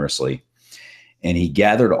forth generously. And he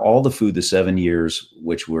gathered all the food the 7 years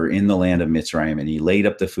which were in the land of Mitzrayim, and he laid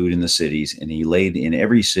up the food in the cities, and he laid in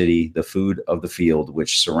every city the food of the field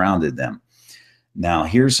which surrounded them. Now,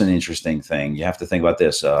 here's an interesting thing. You have to think about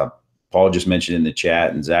this. Paul just mentioned in the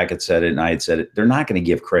chat, and Zach had said it, and I had said it. They're not going to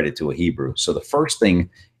give credit to a Hebrew. So the first thing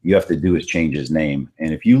you have to do is change his name.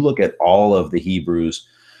 And if you look at all of the Hebrews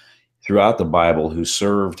throughout the Bible who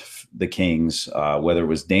served the kings, whether it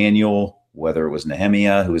was Daniel, whether it was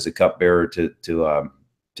Nehemiah, who was a cupbearer to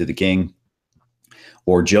the king,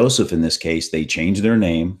 or Joseph in this case, they changed their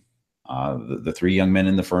name. The three young men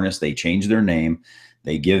in the furnace, they changed their name.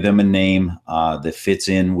 They give them a name that fits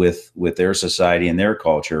in with their society and their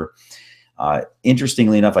culture.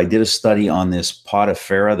 Interestingly enough, I did a study on this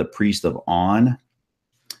Potiphar, the priest of On.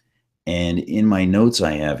 And in my notes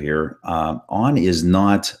I have here, On is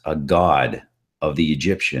not a god of the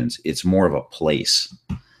Egyptians. It's more of a place.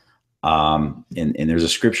 And there's a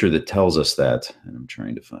scripture that tells us that, and I'm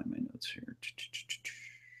trying to find my notes here.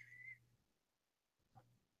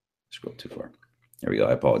 Scroll too far. There we go.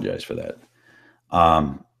 I apologize for that.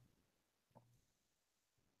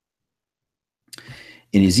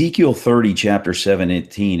 In Ezekiel 30, chapter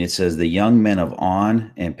 7:18, it says, the young men of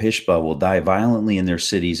On and Pishpa will die violently in their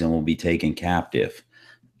cities and will be taken captive.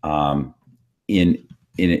 In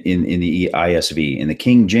the ISV. In the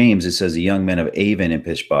King James, it says the young men of Avon and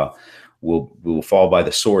Pishpa will fall by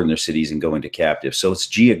the sword in their cities and go into captive. So it's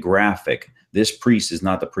geographic. This priest is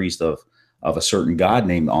not the priest of a certain god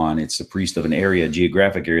named On. It's the priest of an area, a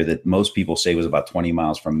geographic area that most people say was about 20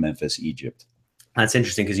 miles from Memphis, Egypt. That's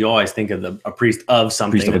interesting because you always think of a priest of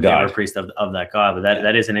something, priest of a god. A priest of that god, but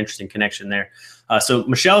that is an interesting connection there. So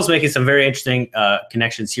Michelle's making some very interesting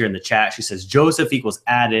connections here in the chat. She says Joseph equals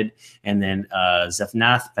added, and then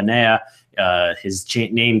Zapanath-paneah, his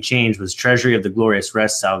name change was treasury of the glorious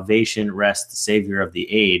rest, salvation, rest, savior of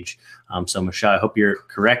the age. So Michelle, I hope you're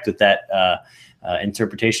correct with that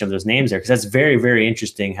interpretation of those names there, because that's very, very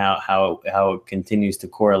interesting how it continues to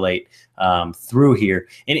correlate through here.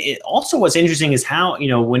 And it also, what's interesting is how,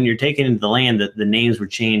 when you're taken into the land, the names were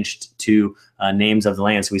changed to names of the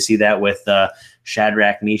land. So we see that with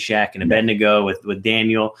Shadrach, Meshach, and Abednego, with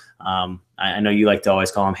Daniel. I know you like to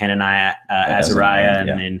always call him Hananiah, Azariah, and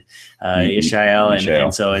then Ishael,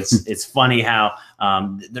 and so it's funny how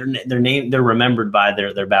they're remembered by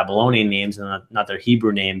their Babylonian names and not their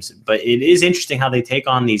Hebrew names. But it is interesting how they take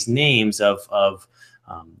on these names of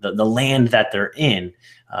the land that they're in.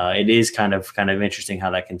 It is kind of interesting how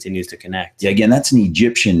that continues to connect. Yeah, again, that's an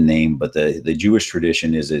Egyptian name, but the Jewish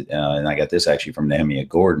tradition is it, and I got this actually from Nehemiah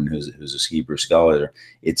Gordon, who's a Hebrew scholar.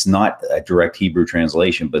 It's not a direct Hebrew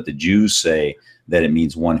translation, but the Jews say that it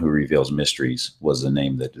means one who reveals mysteries was the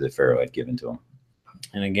name that the Pharaoh had given to him.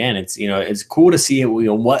 And again, it's cool to see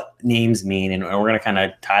what names mean, and we're going to kind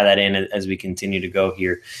of tie that in as we continue to go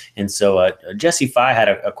here. And so Jesse Phi had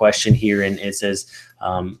a question here, and it says,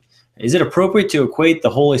 is it appropriate to equate the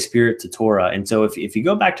Holy Spirit to Torah? And so if you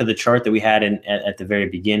go back to the chart that we had at the very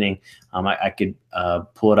beginning, I could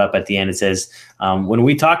pull it up at the end. It says, when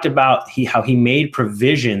we talked about how he made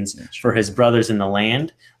provisions for his brothers in the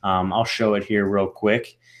land, I'll show it here real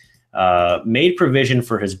quick. Made provision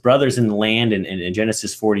for his brothers in the land in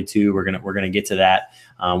Genesis 42. We're gonna get to that.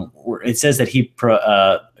 It says that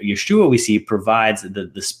Yeshua, we see, provides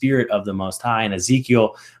the Spirit of the Most High. In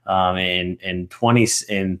Ezekiel in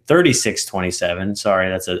 36:27. Sorry,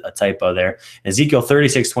 that's a typo there. In Ezekiel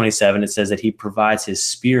 36:27, it says that he provides his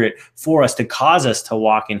Spirit for us to cause us to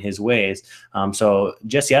walk in his ways. So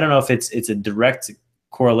Jesse, I don't know if it's a direct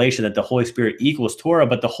correlation that the Holy Spirit equals Torah,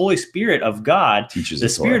 but the Holy Spirit of God, the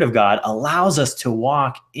Spirit of God, allows us to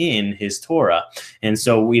walk in his Torah. And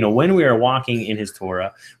so, when we are walking in his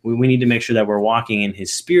Torah, we need to make sure that we're walking in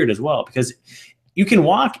his Spirit as well, because you can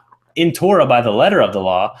walk in Torah by the letter of the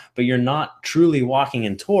law, but you're not truly walking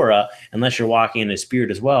in Torah unless you're walking in the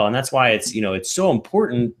Spirit as well. And that's why it's so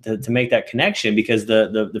important to make that connection, because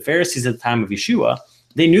the Pharisees at the time of Yeshua,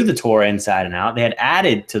 they knew the Torah inside and out. They had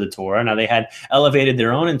added to the Torah. Now they had elevated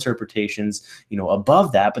their own interpretations,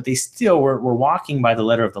 above that, but they still were walking by the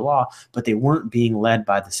letter of the law, but they weren't being led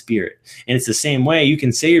by the Spirit. And it's the same way. You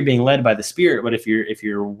can say you're being led by the Spirit, but if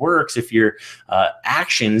your works, if your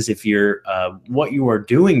actions, if your what you are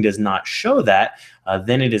doing does not show that,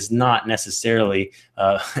 then it is not necessarily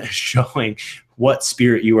showing what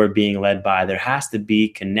spirit you are being led by. There has to be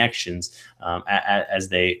connections as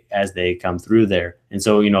they come through there. And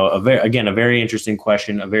so, a very interesting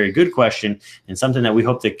question, a very good question, and something that we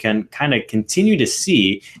hope to kind of continue to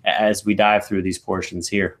see as we dive through these portions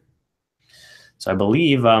here. So I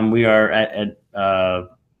believe we are at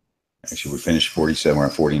actually, we finished 47. We're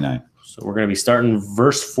at 49. So we're going to be starting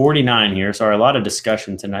verse 49 here. Sorry, a lot of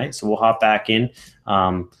discussion tonight. So we'll hop back in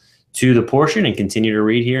to the portion and continue to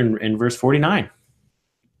read here in verse 49.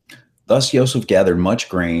 Thus Joseph gathered much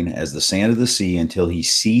grain as the sand of the sea until he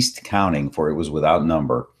ceased counting, for it was without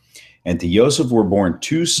number. And to Joseph were born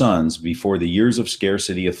 2 sons before the years of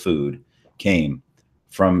scarcity of food came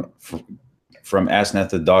from Asnath,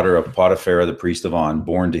 the daughter of Potiphar, the priest of On,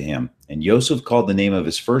 born to him. And Joseph called the name of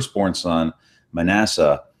his firstborn son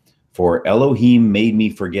Manasseh, for Elohim made me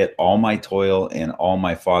forget all my toil and all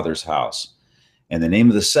my father's house. And the name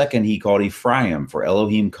of the second he called Ephraim, for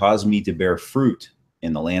Elohim caused me to bear fruit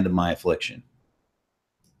in the land of my affliction.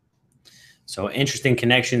 So interesting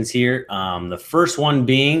connections here. The first one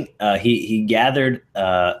being he gathered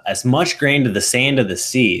as much grain to the sand of the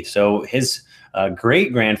sea. So his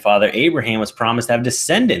great-grandfather Abraham was promised to have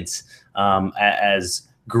descendants as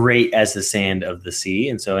great as the sand of the sea.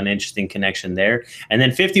 And so an interesting connection there. And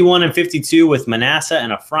then 51 and 52 with Manasseh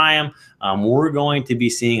and Ephraim, we're going to be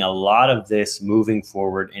seeing a lot of this moving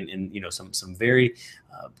forward in some very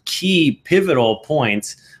key pivotal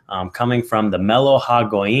points coming from the Melo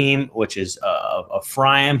HaGoyim, which is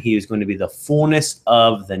Ephraim. He is going to be the fullness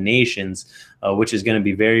of the nations, which is going to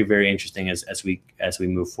be very, very interesting as we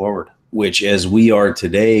move forward. Which, as we are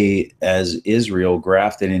today as Israel,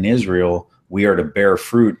 grafted in Israel, we are to bear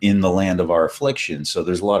fruit in the land of our affliction. So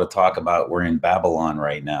there's a lot of talk about we're in Babylon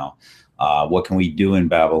right now. What can we do in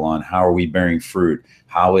Babylon? How are we bearing fruit?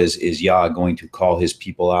 How is Yah going to call his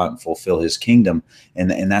people out and fulfill his kingdom?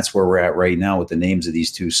 And that's where we're at right now with the names of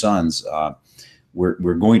these 2 sons.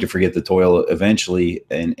 We're going to forget the toil eventually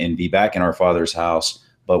and be back in our Father's house,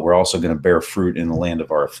 but we're also going to bear fruit in the land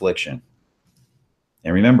of our affliction.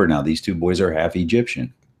 And remember now, these 2 boys are half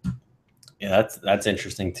Egyptian. Yeah, that's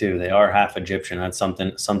interesting too. They are half Egyptian. That's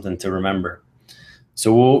something to remember.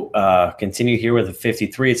 So we'll continue here with the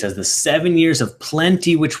 53. It says, the 7 years of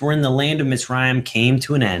plenty which were in the land of Mitzrayim came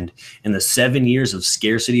to an end, and the 7 years of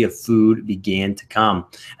scarcity of food began to come,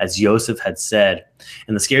 as Joseph had said.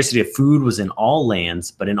 And the scarcity of food was in all lands,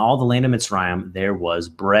 but in all the land of Mitzrayim there was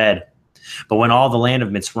bread. But when all the land of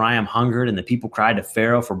Mitzrayim hungered and the people cried to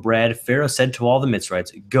Pharaoh for bread, Pharaoh said to all the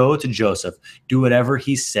Mitzrites, go to Joseph, do whatever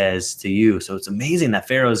he says to you. So it's amazing that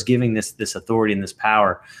Pharaoh is giving this authority and this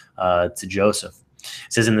power to Joseph.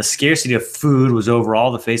 It says, and the scarcity of food was over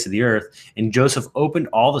all the face of the earth, and Joseph opened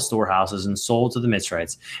all the storehouses and sold to the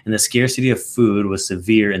Mitzrites, and the scarcity of food was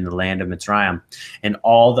severe in the land of Mitzrayim. And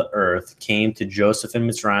all the earth came to Joseph in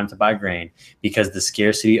Mitzrayim to buy grain, because the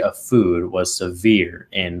scarcity of food was severe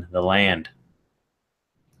in the land.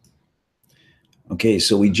 Okay,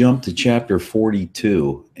 so we jump to chapter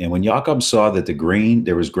 42, and when Jacob saw that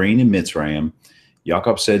there was grain in Mitzrayim,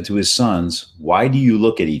 Jacob said to his sons, why do you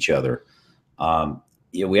look at each other?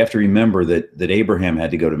 We have to remember that Abraham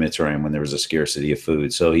had to go to Mitzrayim when there was a scarcity of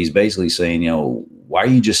food. So he's basically saying, why are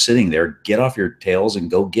you just sitting there? Get off your tails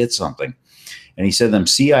and go get something. And he said to them,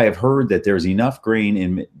 see, I have heard that there is enough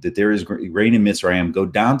grain that there is grain in Mitzrayim. Go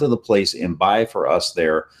down to the place and buy for us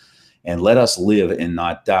there, and let us live and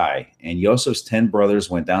not die. And Joseph's 10 brothers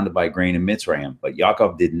went down to buy grain in Mitzrayim, but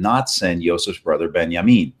Jacob did not send Joseph's brother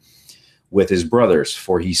Benjamin with his brothers,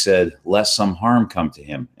 for he said, lest some harm come to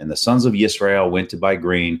him. And the sons of Israel went to buy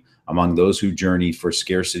grain among those who journeyed for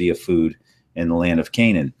scarcity of food in the land of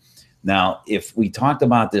Canaan. Now, if we talked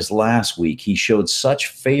about this last week, he showed such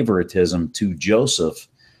favoritism to Joseph.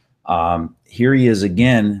 Here he is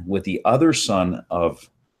again with the other son of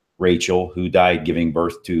Rachel, who died giving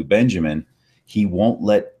birth to Benjamin. He won't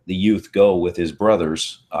let the youth go with his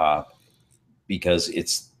brothers because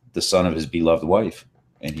it's the son of his beloved wife,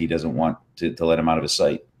 and he doesn't want to let him out of his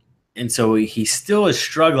sight. And so he still is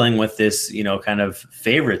struggling with this, kind of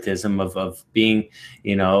favoritism of being,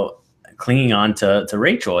 clinging on to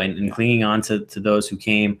Rachel and clinging on to those who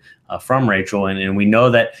came from Rachel. And we know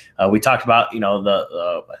that we talked about,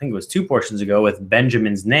 I think it was 2 portions ago, with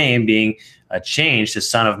Benjamin's name being changed to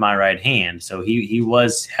son of my right hand. So he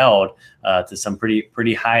was held to some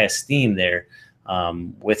pretty high esteem there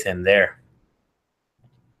with him there.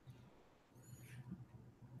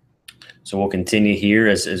 So we'll continue here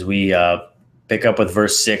as we pick up with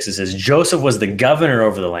verse 6. It says, Joseph was the governor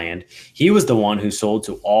over the land. He was the one who sold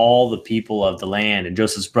to all the people of the land. And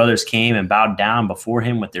Joseph's brothers came and bowed down before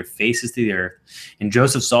him with their faces to the earth. And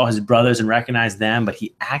Joseph saw his brothers and recognized them, but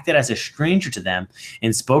he acted as a stranger to them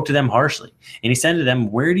and spoke to them harshly. And he said to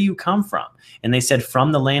them, where do you come from? And they said,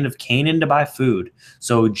 from the land of Canaan to buy food.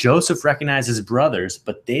 So Joseph recognized his brothers,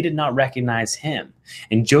 but they did not recognize him.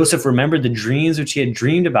 And Joseph remembered the dreams which he had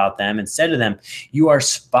dreamed about them and said to them, you are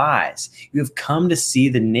spies. You have come to see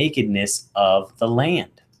the nakedness of the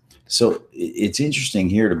land. So it's interesting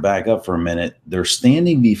here to back up for a minute. They're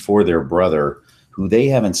standing before their brother, who they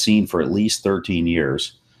haven't seen for at least 13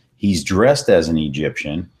 years. He's dressed as an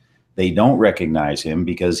Egyptian. They don't recognize him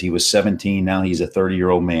because he was 17. Now he's a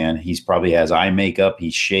 30-year-old man. He's probably has eye makeup.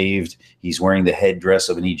 He's shaved. He's wearing the headdress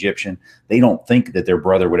of an Egyptian. They don't think that their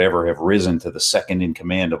brother would ever have risen to the second in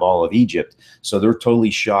command of all of Egypt. So they're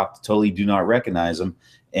totally shocked, totally do not recognize him.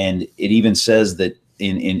 And it even says that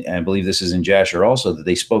in I believe this is in Jasher also, that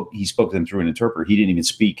he spoke to them through an interpreter. He didn't even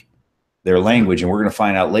speak their language. And we're going to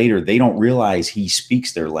find out later, they don't realize he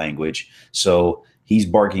speaks their language. So he's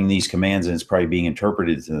barking these commands and it's probably being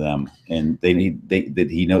interpreted to them. And he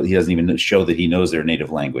doesn't even show that he knows their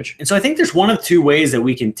native language. And so I think there's one of 2 ways that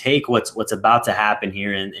we can take what's about to happen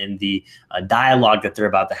here in the dialogue that they're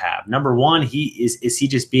about to have. Number one, is he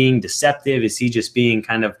just being deceptive? Is he just being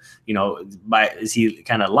kind of, is he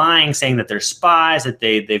kind of lying, saying that they're spies, that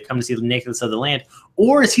they've come to see the nakedness of the land?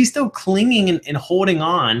 Or is he still clinging and holding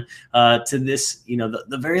on to this,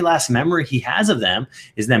 the very last memory he has of them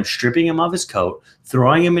is them stripping him of his coat,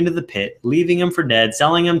 throwing him into the pit, leaving him for dead,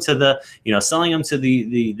 selling him to the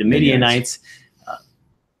Midianites.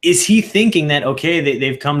 Is he thinking that, okay,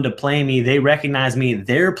 they've come to play me, they recognize me,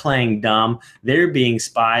 they're playing dumb, they're being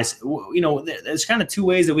spies? There's kind of 2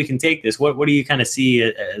 ways that we can take this. What do you kind of see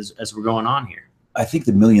as we're going on here? I think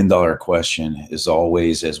the $1 million question is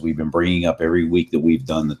always, as we've been bringing up every week that we've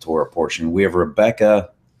done the Torah portion, we have Rebekah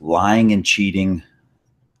lying and cheating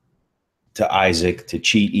to Isaac to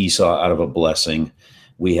cheat Esau out of a blessing.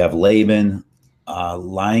 We have Laban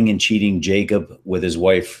lying and cheating Jacob with his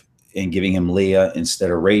wife and giving him Leah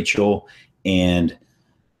instead of Rachel. And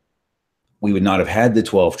we would not have had the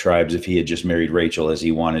 12 tribes if he had just married Rachel as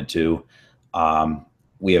he wanted to.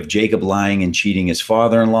 We have Jacob lying and cheating his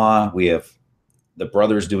father-in-law. We have the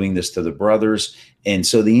brothers doing this to the brothers. And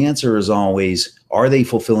so the answer is always, are they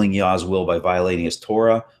fulfilling Yah's will by violating his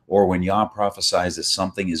Torah? Or when Yah prophesies that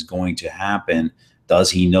something is going to happen,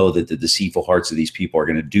 does he know that the deceitful hearts of these people are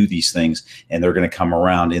going to do these things and they're going to come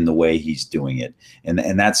around in the way he's doing it? And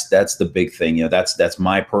that's the big thing. That's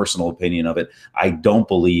my personal opinion of it. I don't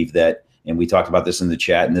believe that. And we talked about this in the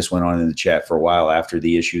chat, and this went on in the chat for a while after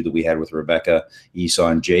the issue that we had with Rebekah, Esau,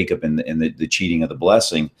 and Jacob, and the cheating of the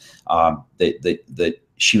blessing, that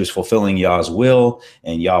she was fulfilling Yah's will,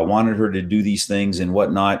 and Yah wanted her to do these things and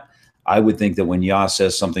whatnot. I would think that when Yah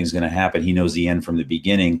says something's going to happen, he knows the end from the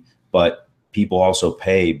beginning, but people also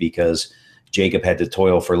pay because Jacob had to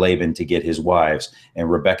toil for Laban to get his wives,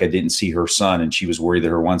 and Rebekah didn't see her son, and she was worried that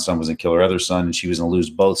her one son was going to kill her other son, and she was going to lose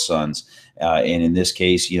both sons. And in this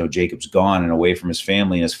case, Jacob's gone and away from his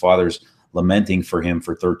family, and his father's lamenting for him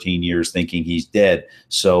for 13 years, thinking he's dead.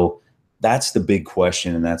 So that's the big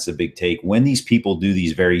question, and that's the big take. When these people do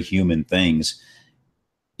these very human things,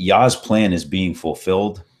 Yah's plan is being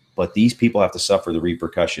fulfilled, but these people have to suffer the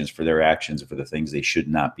repercussions for their actions and for the things they should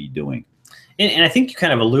not be doing. And I think you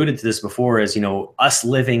kind of alluded to this before, as us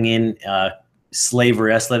living in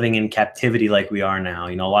slavery, us living in captivity like we are now.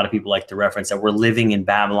 A lot of people like to reference that we're living in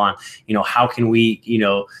Babylon. How can we,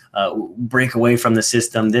 break away from the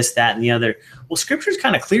system, this, that, and the other? Well, Scripture is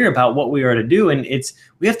kind of clear about what we are to do, and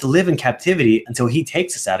we have to live in captivity until He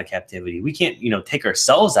takes us out of captivity. We can't, take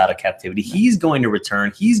ourselves out of captivity. He's going to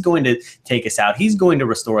return. He's going to take us out. He's going to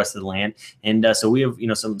restore us to the land. And so we have,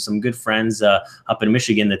 some good friends up in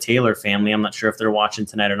Michigan, the Taylor family. I'm not sure if they're watching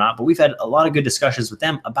tonight or not, but we've had a lot of good discussions with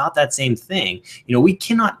them about that same thing. We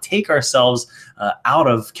cannot take ourselves out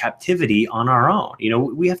of captivity on our own.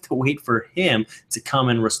 We have to wait for Him to come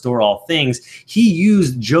and restore all things. He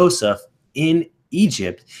used Joseph in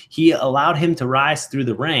Egypt, he allowed him to rise through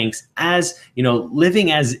the ranks as,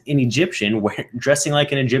 living as an Egyptian, dressing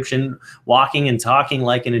like an Egyptian, walking and talking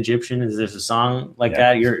like an Egyptian. There's a song like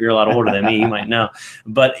that. You're a lot older than me, you might know.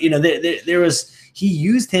 But, he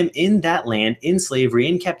used him in that land, in slavery,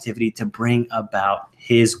 in captivity, to bring about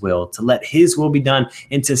his will, to let his will be done,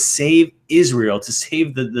 and to save Israel, to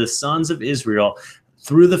save the sons of Israel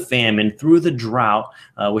through the famine, through the drought,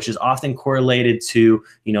 which is often correlated to,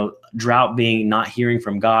 drought being not hearing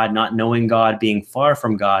from God, not knowing God, being far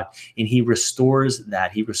from God. And he restores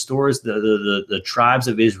that. He restores the tribes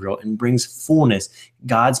of Israel and brings fullness.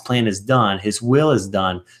 God's plan is done. His will is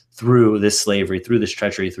done through this slavery, through this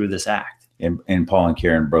treachery, through this act. And Paul and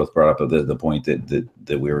Karen both brought up the point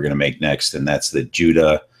that we were going to make next, and that's that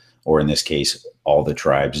Judah, or in this case, all the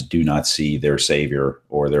tribes, do not see their Savior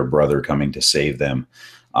or their brother coming to save them.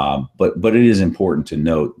 But it is important to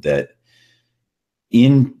note that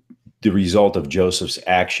in the result of Joseph's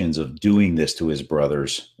actions of doing this to his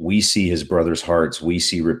brothers, we see his brothers' hearts, we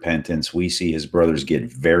see repentance, we see his brothers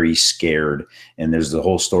get very scared. And there's the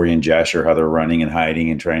whole story in Jasher, how they're running and hiding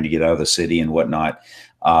and trying to get out of the city and whatnot.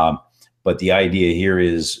 But the idea here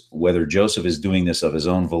is whether Joseph is doing this of his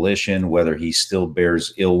own volition, whether he still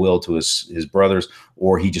bears ill will to his brothers,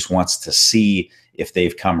 or he just wants to see if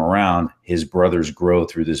they've come around, his brothers grow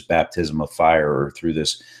through this baptism of fire, or through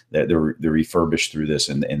this, that they're refurbished through this,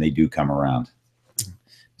 and they do come around.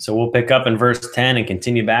 So we'll pick up in verse 10 and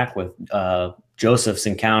continue back with Joseph's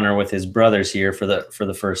encounter with his brothers here for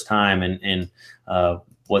the first time in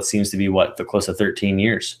what seems to be close to 13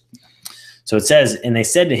 years. So it says, and they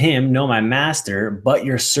said to him, "No, my master, but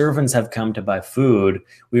your servants have come to buy food.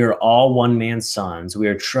 We are all one man's sons. We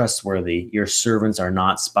are trustworthy. Your servants are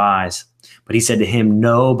not spies." But he said to him,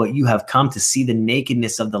 "No, but you have come to see the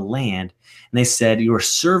nakedness of the land." And they said, "Your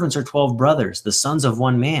servants are 12 brothers, the sons of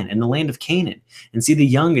one man, in the land of Canaan. And see, the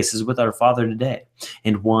youngest is with our father today,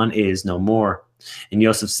 and one is no more." And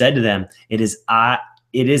Joseph said to them, It is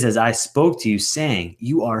as I spoke to you, saying,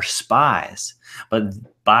 you are spies. But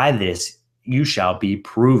by this you shall be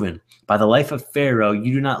proven. By the life of Pharaoh,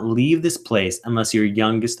 you do not leave this place unless your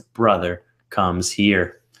youngest brother comes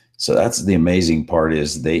here. So that's the amazing part,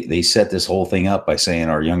 is they set this whole thing up by saying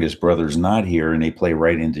our youngest brother's not here, and they play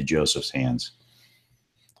right into Joseph's hands.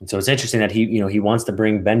 And so it's interesting that he wants to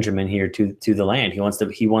bring Benjamin here to the land. He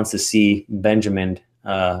wants to see Benjamin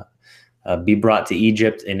be brought to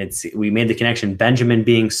Egypt, and we made the connection. Benjamin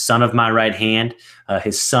being son of my right hand,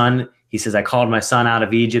 his son. He says, "I called my son out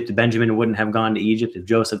of Egypt." Benjamin wouldn't have gone to Egypt if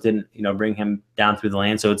Joseph didn't, bring him down through the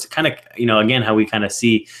land. So it's kind of, again, how we kind of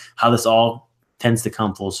see how this all tends to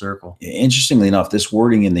come full circle. Interestingly enough, this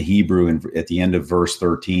wording in the Hebrew at the end of verse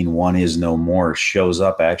 13, "one is no more," shows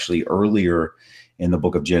up actually earlier in the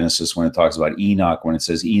book of Genesis when it talks about Enoch, when it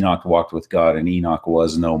says Enoch walked with God and Enoch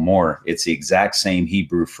was no more. It's the exact same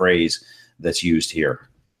Hebrew phrase that's used here.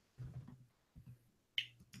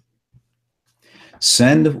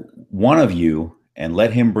 "Send one of you and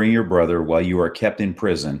let him bring your brother while you are kept in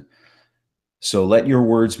prison. So let your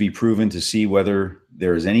words be proven to see whether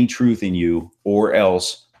there is any truth in you, or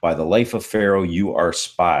else by the life of Pharaoh you are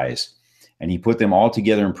spies." And he put them all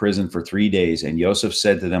together in prison for 3 days. And Joseph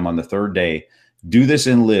said to them on the third day, "Do this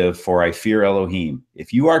and live, for I fear Elohim.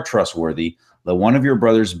 If you are trustworthy, let one of your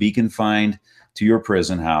brothers be confined to your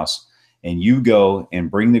prison house, and you go and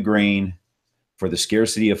bring the grain for the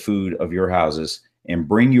scarcity of food of your houses, and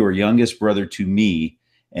bring your youngest brother to me,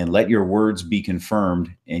 and let your words be confirmed,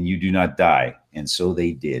 and you do not die." And so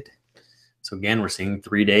they did. So again, we're seeing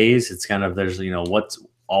 3 days. It's kind of, there's, what's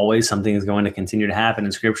always something is going to continue to happen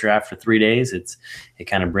in Scripture after 3 days. It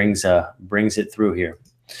kind of brings it through here.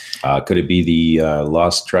 Could it be the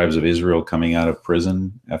lost tribes of Israel coming out of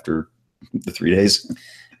prison after the 3 days?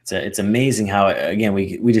 It's amazing how, again,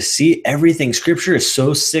 we just see everything. Scripture is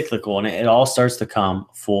so cyclical, and it all starts to come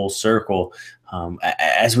full circle.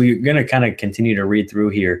 As we're going to kind of continue to read through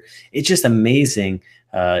here, it's just amazing,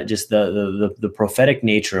 just the prophetic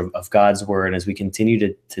nature of God's word. As we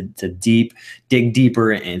continue to dig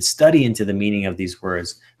deeper and study into the meaning of these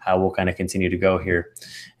words, how we'll kind of continue to go here.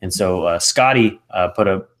 And so Scotty put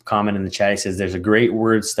a comment in the chat. He says, "There's a great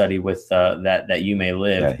word study with that you may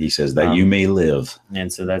live." Yeah, he says that you may live.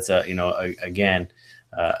 And so that's again,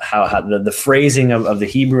 how the phrasing of the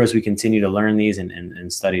Hebrew as we continue to learn these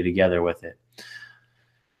and study together with it.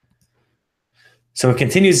 So it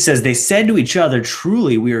continues, it says, "They said to each other,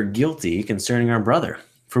 'Truly we are guilty concerning our brother,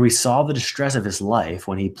 for we saw the distress of his life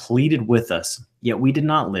when he pleaded with us, yet we did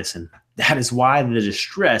not listen. That is why the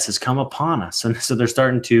distress has come upon us. And so they're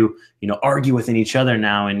starting to, argue within each other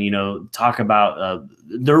now and, talk about,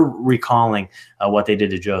 they're recalling what they did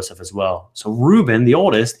to Joseph as well. So Reuben, the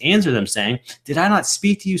oldest, answered them saying, did I not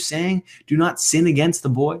speak to you saying, do not sin against the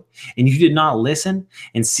boy? And you did not listen,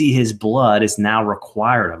 and see his blood is now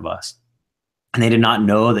required of us. And they did not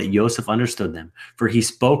know that Joseph understood them, for he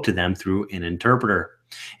spoke to them through an interpreter.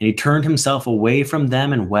 And he turned himself away from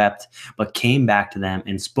them and wept, but came back to them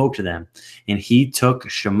and spoke to them. And he took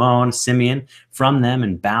Simeon from them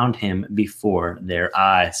and bound him before their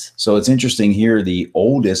eyes. So it's interesting here, the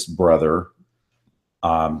oldest brother,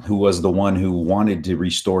 who was the one who wanted to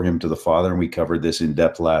restore him to the father, and we covered this in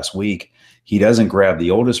depth last week, he doesn't grab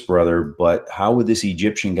the oldest brother, but how would this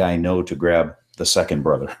Egyptian guy know to grab the second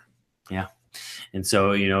brother? Yeah. And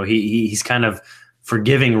so, he's kind of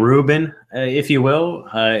forgiving Reuben, if you will.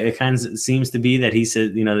 It kind of seems to be that he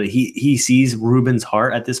said, that he sees Reuben's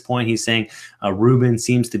heart at this point. He's saying Reuben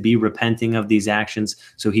seems to be repenting of these actions.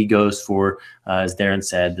 So he goes for, as Darren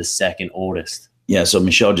said, the second oldest. Yeah. So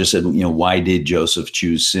Michelle just said, why did Joseph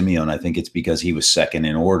choose Simeon? I think it's because he was second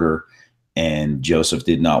in order, and Joseph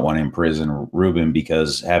did not want to imprison Reuben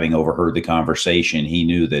because, having overheard the conversation, he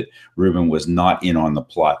knew that Reuben was not in on the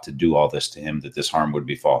plot to do all this to him, that this harm would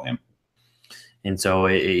befall him. And so,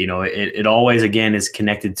 it always, again, is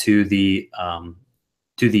connected to the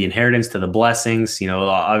inheritance, to the blessings.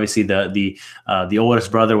 Obviously the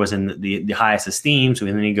oldest brother was in the highest esteem. So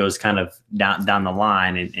then he goes kind of down the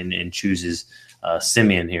line and chooses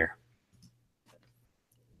Simeon here.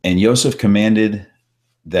 And Joseph commanded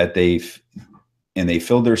that they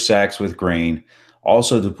filled their sacks with grain,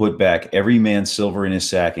 also to put back every man's silver in his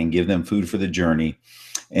sack and give them food for the journey.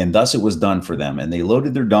 And thus it was done for them. And they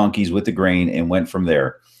loaded their donkeys with the grain and went from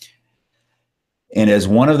there. And as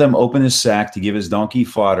one of them opened his sack to give his donkey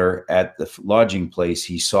fodder at the lodging place,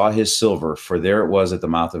 he saw his silver, for there it was at the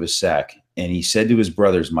mouth of his sack. And he said to his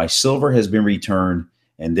brothers, my silver has been returned,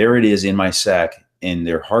 and there it is in my sack. And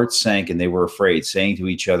their hearts sank, and they were afraid, saying to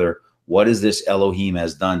each other, what is this Elohim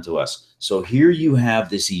has done to us? So here you have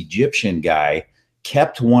this Egyptian guy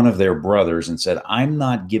kept one of their brothers and said, I'm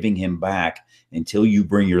not giving him back until you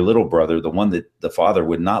bring your little brother, the one that the father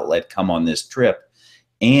would not let come on this trip.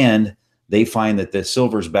 And they find that the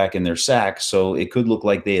silver's back in their sack, so it could look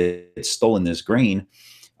like they had stolen this grain.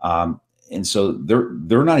 And so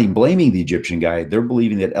they're not even blaming the Egyptian guy. They're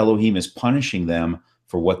believing that Elohim is punishing them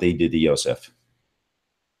for what they did to Joseph.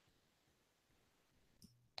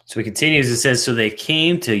 So he continues, it says, so they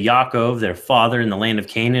came to Yaakov, their father, in the land of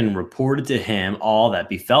Canaan, and reported to him all that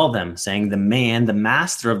befell them, saying, the man, the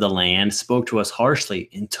master of the land, spoke to us harshly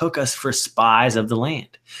and took us for spies of the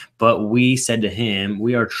land. But we said to him,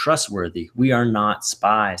 we are trustworthy. We are not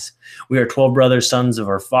spies. We are 12 brothers, sons of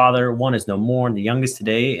our father. One is no more, and the youngest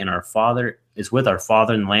today, and our father is with our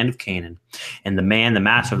father in the land of Canaan. And the man, the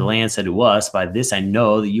master of the land, said to us, by this I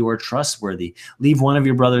know that you are trustworthy. Leave one of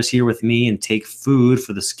your brothers here with me, and take food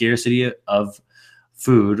for the scarcity of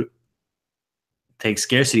food. Take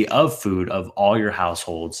scarcity of food of all your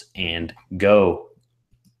households, and go.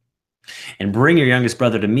 And bring your youngest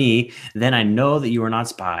brother to me. Then I know that you are not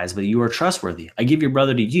spies, but you are trustworthy. I give your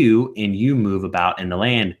brother to you, and you move about in the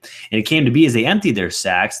land. And it came to be, as they emptied their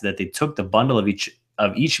sacks, that they took the bundle of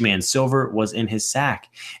each man's silver was in his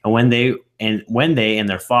sack. And when they and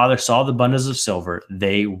their father saw the bundles of silver,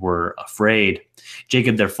 they were afraid.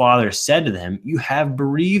 Jacob, their father, said to them, you have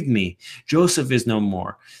bereaved me. Joseph is no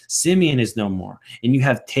more. Simeon is no more. And you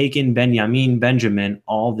have taken Benjamin.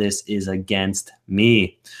 All this is against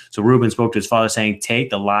me. So Reuben spoke to his father, saying, take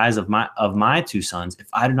the lives of my two sons. If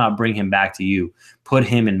I do not bring him back to you, put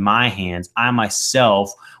him in my hands. I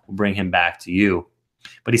myself will bring him back to you.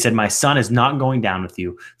 But he said, my son is not going down with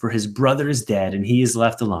you, for his brother is dead, and he is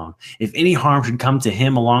left alone. If any harm should come to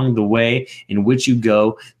him along the way in which you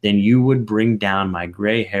go, then you would bring down my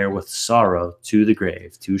gray hair with sorrow to the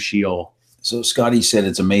grave, to Sheol. So Scotty said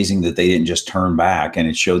it's amazing that they didn't just turn back, and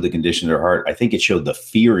it showed the condition of their heart. I think it showed the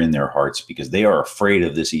fear in their hearts, because they are afraid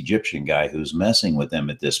of this Egyptian guy who's messing with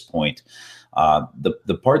them at this point.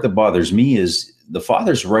 The part that bothers me is the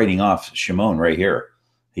father's writing off Shimon right here.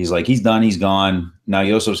 He's like, he's done, he's gone. Now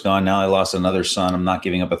Joseph's gone. Now I lost another son. I'm not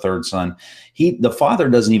giving up a third son. The father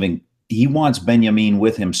doesn't even, he wants Benjamin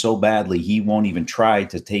with him so badly, he won't even try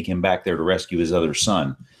to take him back there to rescue his other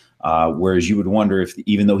son. Whereas you would wonder if,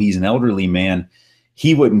 even though he's an elderly man,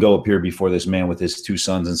 he wouldn't go appear before this man with his two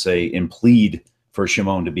sons and plead for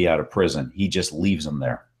Shimon to be out of prison. He just leaves him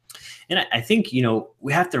there. And I think,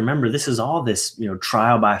 we have to remember this is all this,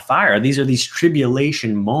 trial by fire. These are these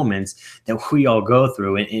tribulation moments that we all go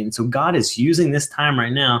through. And so God is using this time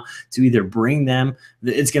right now to either bring them,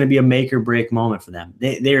 it's going to be a make or break moment for them.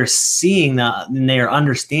 They are seeing that, and they are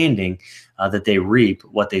understanding that they reap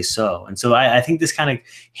what they sow. And so I think this kind of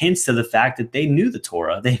hints to the fact that they knew the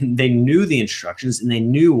Torah, they knew the instructions, and they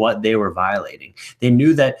knew what they were violating. They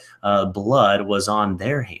knew that blood was on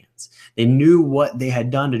their hands. They knew what they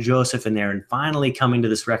had done to Joseph in there, and finally coming to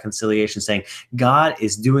this reconciliation saying, God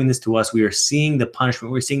is doing this to us. We are seeing the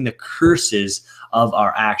punishment. We're seeing the curses of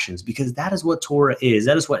our actions, because that is what Torah is.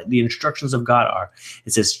 That is what the instructions of God are.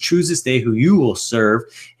 It says, choose this day who you will serve.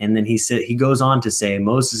 And then he goes on to say,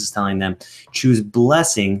 Moses is telling them, choose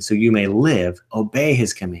blessing so you may live, obey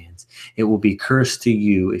his commands. It will be cursed to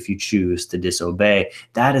you if you choose to disobey.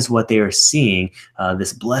 That is what they are seeing,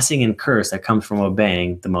 this blessing and curse that comes from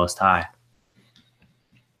obeying the Most High.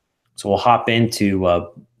 So we'll hop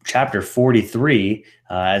into chapter 43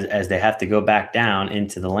 as they have to go back down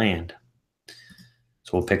into the land.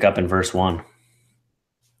 So we'll pick up in verse 1.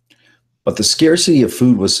 But the scarcity of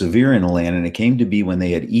food was severe in the land, and it came to be when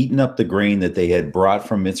they had eaten up the grain that they had brought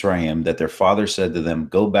from Mitzrayim, that their father said to them,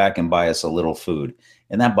 go back and buy us a little food.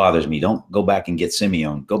 And that bothers me. Don't go back and get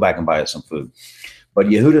Simeon. Go back and buy us some food. But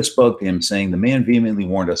Yehuda spoke to him, saying, the man vehemently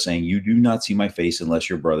warned us, saying, you do not see my face unless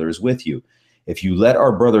your brother is with you. If you let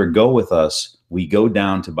our brother go with us, we go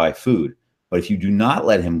down to buy food. But if you do not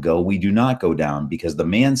let him go, we do not go down, because the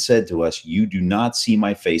man said to us, you do not see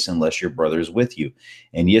my face unless your brother is with you.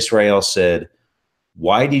 And Yisrael said,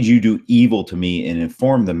 why did you do evil to me and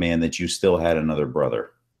inform the man that you still had another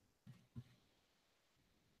brother?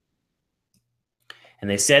 And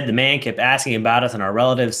they said, the man kept asking about us and our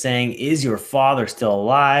relatives, saying, is your father still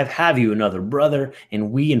alive? Have you another brother?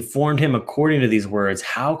 And we informed him according to these words.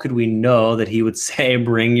 How could we know that he would say,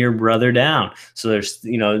 bring your brother down? So there's,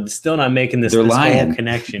 still not making this, whole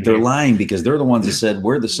connection. They're lying, because they're the ones that said,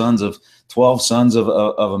 we're the sons of 12 sons of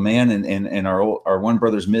a man, and our one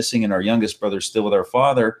brother's missing, and our youngest brother's still with our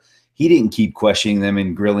father. He didn't keep questioning them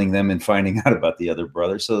and grilling them and finding out about the other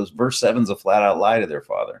brother. So verse 7 is a flat out lie to their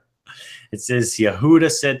father. It says, Yehuda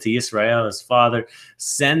said to Yisrael, his father,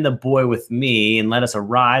 send the boy with me, and let us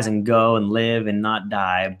arise and go and live and not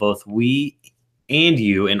die, both we and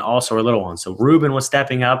you, and also our little ones. So Reuben was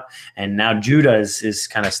stepping up, and now Judah is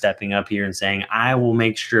kind of stepping up here and saying, I will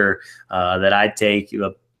make sure that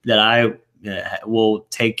I will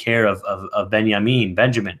take care of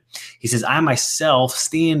Benjamin. He says, I myself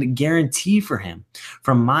stand guarantee for him.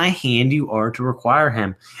 From my hand you are to require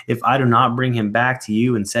him. If I do not bring him back to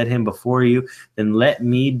you and set him before you, then let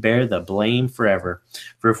me bear the blame forever.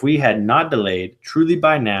 For if we had not delayed, truly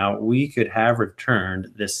by now we could have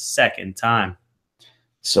returned this second time.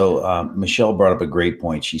 So Michelle brought up a great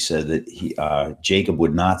point. She said that Jacob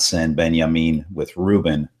would not send Benjamin with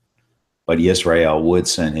Reuben, but Yisrael would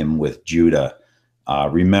send him with Judah.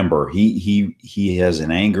 Remember, he has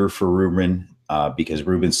an anger for Reuben because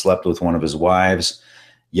Reuben slept with one of his wives.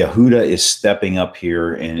 Yehuda is stepping up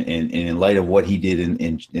here, and in light of what he did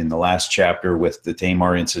in the last chapter with the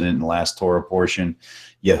Tamar incident in the last Torah portion,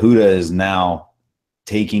 Yehuda is now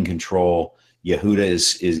taking control. Yehuda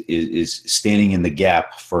is standing in the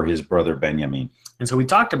gap for his brother Benjamin. And so we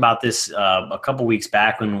talked about this a couple weeks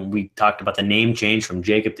back when we talked about the name change from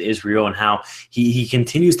Jacob to Israel, and how he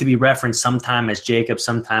continues to be referenced sometime as Jacob,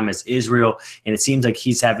 sometime as Israel. And it seems like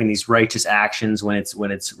he's having these righteous actions when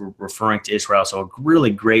it's referring to Israel. So a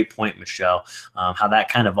really great point, Michelle, how that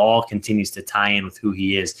kind of all continues to tie in with who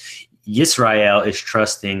he is. Yisrael is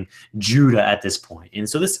trusting Judah at this point. And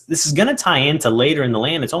so this is going to tie into later in the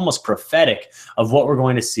land. It's almost prophetic of what we're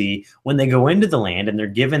going to see when they go into the land and they're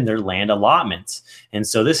given their land allotments. And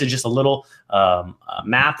so this is just a little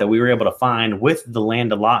map that we were able to find with the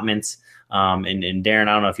land allotments. And Darren,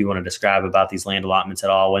 I don't know if you want to describe about these land allotments at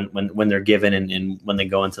all when they're given and when they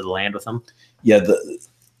go into the land with them. Yeah,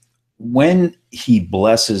 when he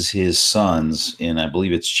blesses his sons, in I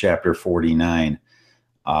believe it's chapter 49,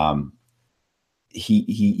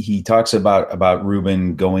 he talks about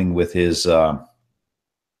Reuben going with his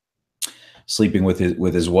sleeping with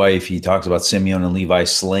his wife. He talks about Simeon and Levi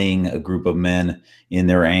slaying a group of men in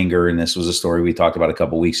their anger, and this was a story we talked about a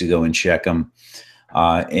couple weeks ago in Shechem.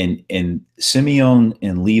 And Simeon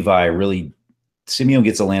and Levi Simeon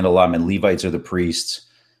gets a land allotment. Levites are the priests.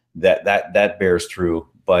 That bears true,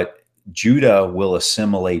 but Judah will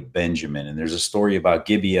assimilate Benjamin. And there's a story about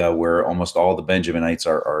Gibeah where almost all the Benjaminites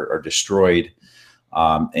are destroyed.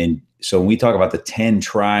 And so when we talk about the 10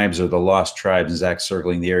 tribes or the lost tribes, and Zach's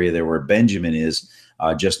circling the area there where Benjamin is,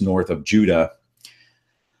 just north of Judah,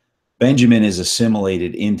 Benjamin is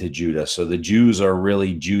assimilated into Judah. So the Jews are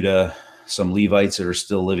really Judah, some Levites that are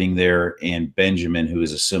still living there, and Benjamin, who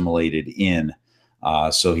is assimilated in.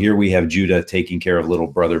 So here we have Judah taking care of little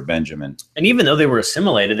brother Benjamin. And even though they were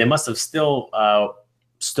assimilated, they must have still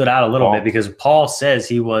stood out a little bit, because Paul says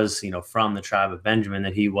he was, from the tribe of Benjamin,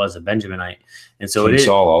 that he was a Benjaminite. And so King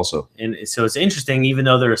Saul also. And so it's interesting, even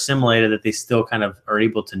though they're assimilated, that they still kind of are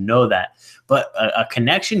able to know that. But a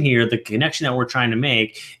connection here, the connection that we're trying to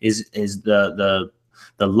make is the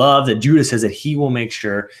love that Judah says that he will make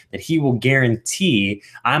sure that he will guarantee,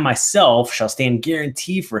 I myself shall stand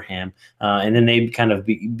guarantee for him. And then they kind of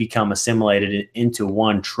become assimilated into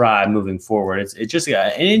one tribe moving forward. It's just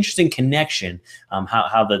an interesting connection,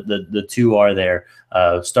 how the two are there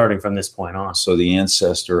starting from this point on. So the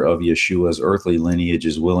ancestor of Yeshua's earthly lineage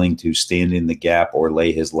is willing to stand in the gap or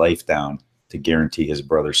lay his life down to guarantee his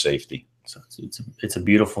brother's safety. So it's a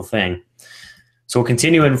beautiful thing. So we'll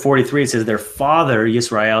continue in 43. It says, their father,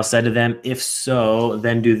 Yisrael, said to them, if so,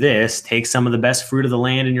 then do this. Take some of the best fruit of the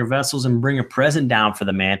land in your vessels and bring a present down for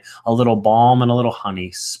the man, a little balm and a little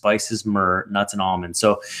honey, spices, myrrh, nuts, and almonds.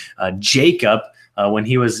 So Jacob, when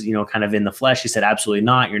he was, kind of in the flesh, he said, absolutely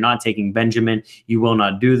not. You're not taking Benjamin. You will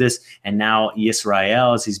not do this. And now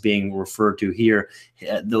Yisrael, as he's being referred to here,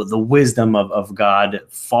 the wisdom of God,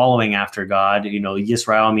 following after God.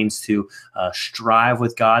 Yisrael means to strive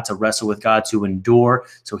with God, to wrestle with God, to endure.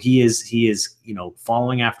 So he is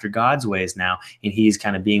following after God's ways now, and he's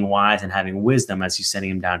kind of being wise and having wisdom as he's sending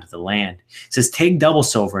him down to the land. It says, take double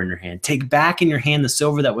silver in your hand. Take back in your hand the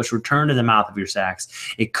silver that was returned to the mouth of your sacks.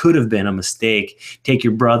 It could have been a mistake. Take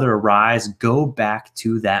your brother, arise, go back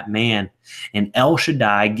to that man. And El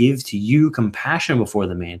Shaddai give to you compassion before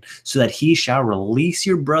the man, so that he shall release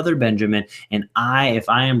your brother Benjamin. And if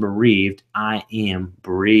I am bereaved, I am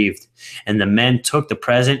bereaved. And the men took the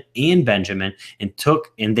present and Benjamin, and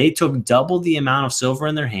they took double the amount of silver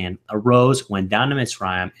in their hand, arose, went down to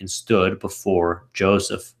Mitzrayim, and stood before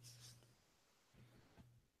Joseph.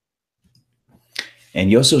 And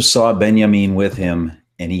Joseph saw Benjamin with him,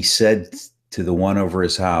 and he said to the one over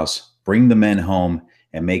his house, bring the men home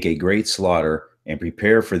and make a great slaughter, and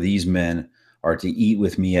prepare, for these men are to eat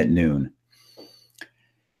with me at noon.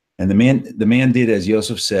 And the man did as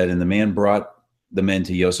Joseph said, and the man brought the men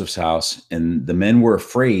to Joseph's house. And the men were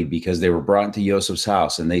afraid, because they were brought to Joseph's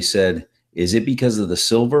house. And they said, is it because of the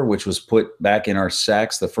silver which was put back in our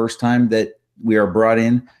sacks the first time that we are brought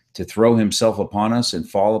in, to throw himself upon us and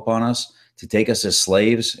fall upon us, to take us as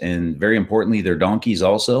slaves, and very importantly, their donkeys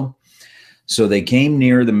also? So they came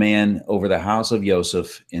near the man over the house of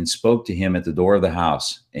Joseph, and spoke to him at the door of the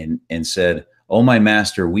house, and said, oh, my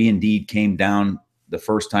master, we indeed came down the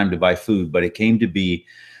first time to buy food, but it came to be,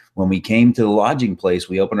 when we came to the lodging place,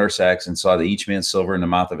 we opened our sacks and saw that each man's silver in the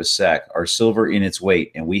mouth of his sack, our silver in its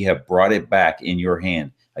weight, and we have brought it back in your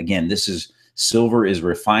hand. Again, silver is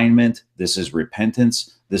refinement. This is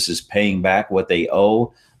repentance. This is paying back what they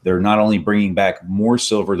owe. They're not only bringing back more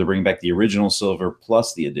silver, they're bringing back the original silver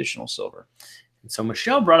plus the additional silver. And so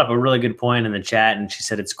Michelle brought up a really good point in the chat, and she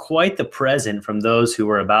said it's quite the present from those who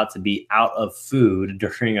are about to be out of food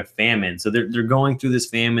during a famine. So they're going through this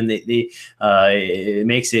famine. It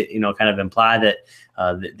makes it kind of imply that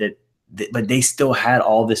but they still had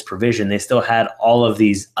all this provision. They still had all of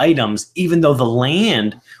these items, even though the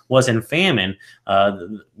land was in famine.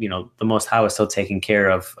 The Most High was still taking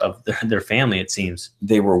care of their family, it seems.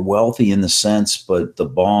 They were wealthy in the sense, but the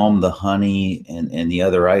balm, the honey, and the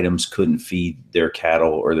other items couldn't feed their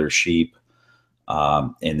cattle or their sheep.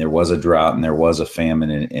 And there was a drought and there was a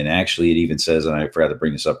famine. And actually, it even says, and I forgot to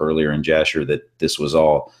bring this up earlier in Jasher, that this was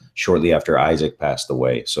all shortly after Isaac passed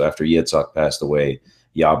away. So after Yitzhak passed away,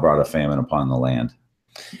 Yah brought a famine upon the land.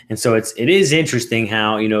 And so it is interesting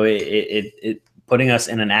how, it putting us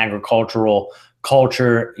in an agricultural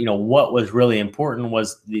culture, what was really important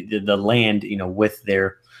was the land, with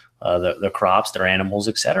their the crops, their animals,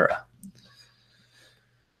 etc.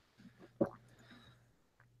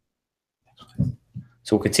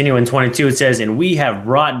 So we'll continue in 22. It says, and we have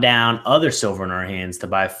brought down other silver in our hands to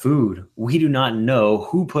buy food. We do not know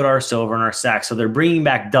who put our silver in our sacks. So they're bringing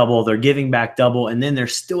back double, they're giving back double, and then they're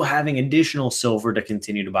still having additional silver to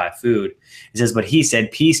continue to buy food. It says, but he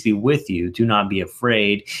said, peace be with you. Do not be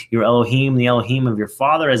afraid. Your Elohim, the Elohim of your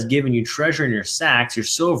father, has given you treasure in your sacks. Your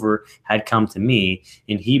silver had come to me,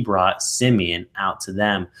 and he brought Simeon out to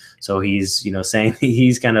them. So he's, saying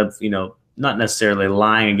he's kind of, not necessarily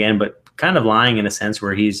lying again, but kind of lying in a sense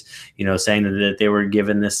where he's, saying that they were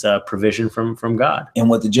given this provision from God.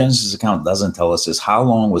 And what the Genesis account doesn't tell us is how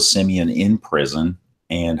long was Simeon in prison,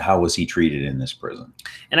 and how was he treated in this prison?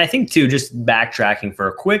 And I think, too, just backtracking for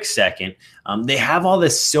a quick second, they have all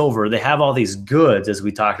this silver, they have all these goods, as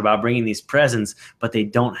we talked about, bringing these presents, but they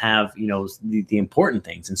don't have, the important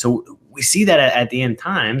things. And so we see that at the end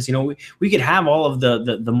times, we could have all of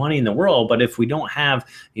the money in the world, but if we don't have,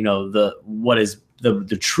 what is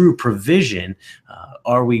the true provision,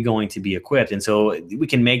 are we going to be equipped? And so we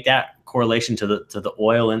can make that correlation to the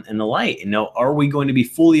oil and the light. Are we going to be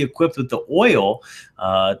fully equipped with the oil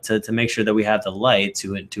to make sure that we have the light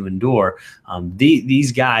to endure?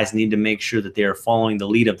 These guys need to make sure that they are following the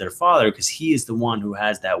lead of their father, because he is the one who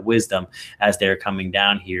has that wisdom as they're coming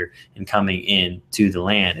down here and coming into the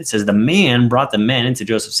land. It says the man brought the men into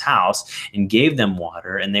Joseph's house and gave them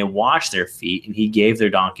water, and they washed their feet, and he gave their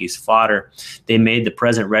donkeys fodder. They made the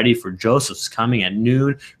present ready for Joseph's coming at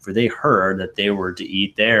noon, for they heard that they were to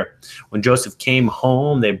eat there. When Joseph came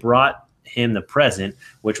home, they brought him the present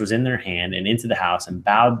which was in their hand and into the house and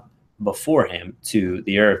bowed before him to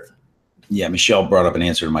the earth. Yeah, Michelle brought up an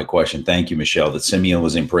answer to my question. Thank you, Michelle. That Simeon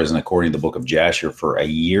was in prison, according to the book of Jasher, for 1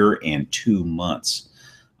 year and 2 months.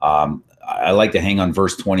 I like to hang on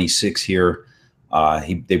verse 26 here.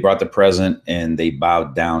 They brought the present and they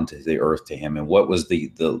bowed down to the earth to him. And what was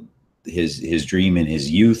his dream in his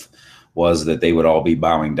youth was that they would all be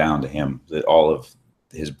bowing down to him, that all of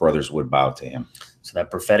his brothers would bow to him. So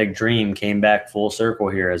that prophetic dream came back full circle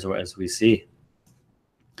here, as we see.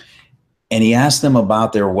 And he asked them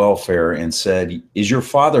about their welfare and said, "Is your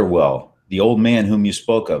father well? The old man whom you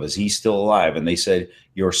spoke of, is he still alive?" And they said,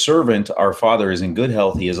 "Your servant, our father, is in good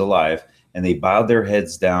health. He is alive." And they bowed their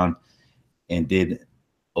heads down and did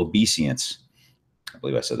obeisance. I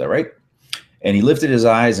believe I said that right. And he lifted his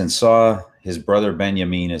eyes and saw his brother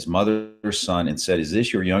Benjamin, his mother's son, and said, "Is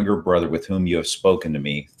this your younger brother with whom you have spoken to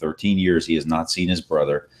me? 13 years he has not seen his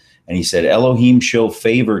brother." And he said, "Elohim show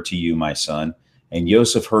favor to you, my son." And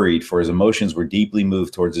Joseph hurried, for his emotions were deeply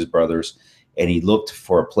moved towards his brothers, and he looked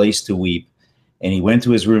for a place to weep. And he went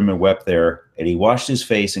to his room and wept there. And he washed his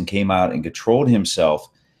face and came out and controlled himself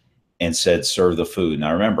and said, "Serve the food."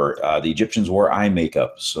 Now remember, the Egyptians wore eye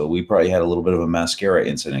makeup, so we probably had a little bit of a mascara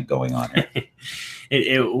incident going on here.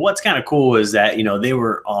 What's kind of cool is that, they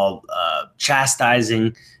were all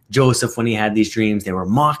chastising Joseph when he had these dreams. They were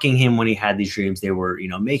mocking him when he had these dreams. They were,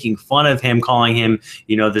 making fun of him, calling him,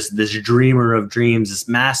 this dreamer of dreams, this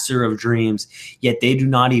master of dreams. Yet they do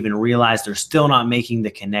not even realize, they're still not making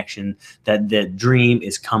the connection that the dream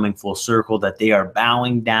is coming full circle, that they are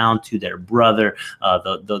bowing down to their brother,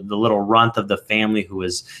 the little runt of the family who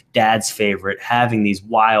is dad's favorite, having these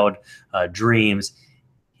wild dreams.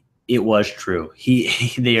 It was true. He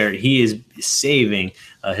is saving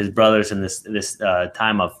his brothers in this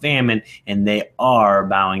time of famine, and they are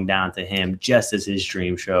bowing down to him, just as his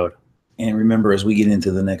dream showed. And remember, as we get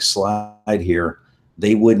into the next slide here,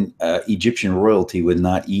 they wouldn't. Egyptian royalty would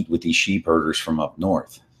not eat with these sheep herders from up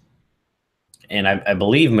north. And I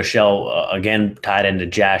believe Michelle again tied into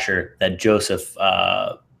Jasher that Joseph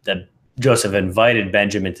invited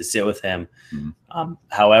Benjamin to sit with him. Mm-hmm.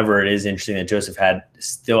 However, it is interesting that Joseph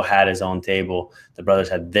still had his own table. The brothers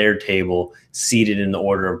had their table seated in the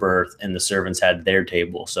order of birth, and the servants had their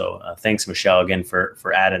table. So thanks, Michelle, again for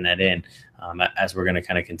adding that in as we're going to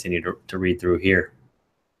kind of continue to read through here.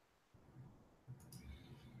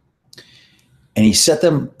 And they set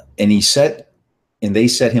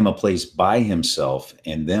him a place by himself,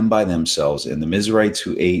 and them by themselves, and the Mizrahites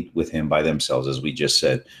who ate with him by themselves, as we just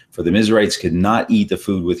said. For the Mizrahites could not eat the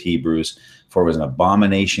food with Hebrews, for it was an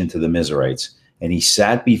abomination to the Mizrahites. And he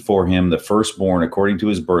sat before him, the firstborn according to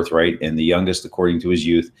his birthright, and the youngest according to his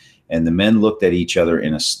youth. And the men looked at each other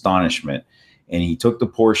in astonishment. And he took the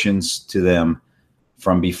portions to them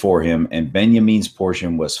from before him, and Benjamin's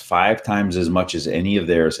portion was 5 times as much as any of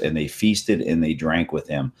theirs, and they feasted and they drank with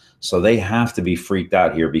him. So they have to be freaked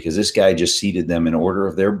out here, because this guy just seated them in order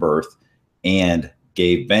of their birth and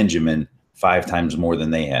gave Benjamin 5 times more than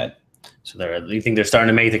they had. So you think they're starting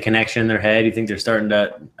to make the connection in their head? You think they're starting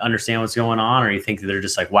to understand what's going on? Or you think that they're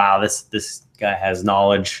just like, wow, this guy has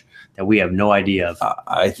knowledge that we have no idea of?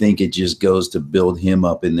 I think it just goes to build him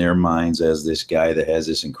up in their minds as this guy that has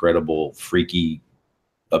this incredible, freaky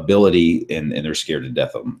ability, and they're scared to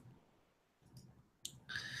death of him.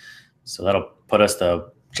 So that'll put us to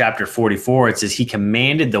chapter 44. It says, he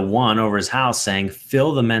commanded the one over his house, saying,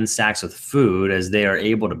 "Fill the men's sacks with food as they are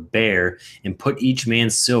able to bear, and put each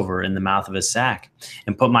man's silver in the mouth of his sack,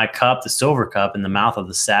 and put my cup, the silver cup, in the mouth of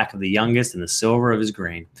the sack of the youngest, and the silver of his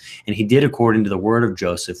grain." And he did according to the word of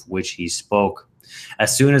Joseph, which he spoke.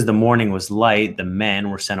 As soon as the morning was light, the men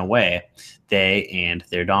were sent away, they and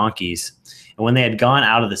their donkeys. And when they had gone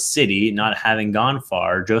out of the city, not having gone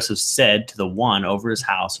far, Joseph said to the one over his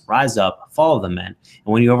house, "Rise up, follow the men.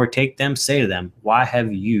 And when you overtake them, say to them, why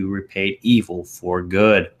have you repaid evil for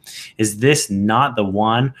good? Is this not the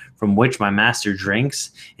one from which my master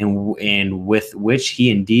drinks, and with which he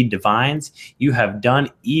indeed divines? You have done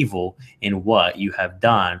evil in what you have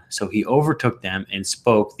done." So he overtook them and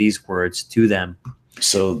spoke these words to them.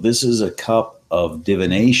 So this is a cup of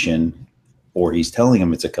divination, or he's telling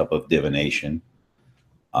him it's a cup of divination.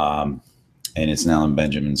 And it's now in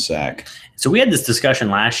Benjamin's sack. So we had this discussion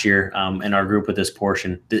last year in our group with this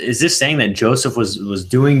portion. Is this saying that Joseph was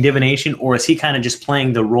doing divination, or is he kind of just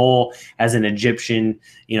playing the role as an Egyptian,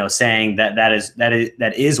 saying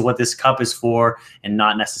that is what this cup is for, and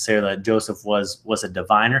not necessarily that Joseph was a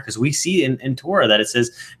diviner? Because we see in Torah that it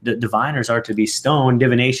says the diviners are to be stoned.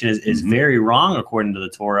 Divination is very wrong according to the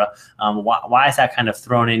Torah. Why is that kind of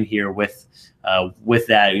thrown in here with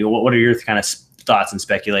that? What are your kind of thoughts and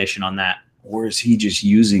speculation on that? Or is he just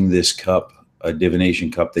using this cup, a divination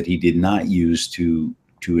cup that he did not use to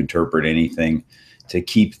interpret anything, to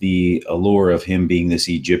keep the allure of him being this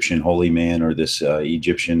Egyptian holy man or this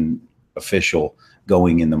Egyptian official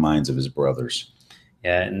going in the minds of his brothers?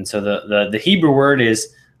 Yeah, and so the Hebrew word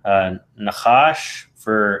is nachash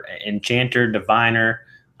for enchanter, diviner,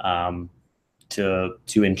 to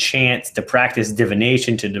enchant, to practice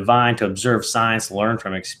divination, to divine, to observe science, learn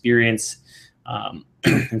from experience.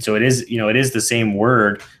 And so it is the same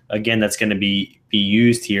word again that's going to be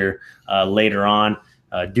used here later on.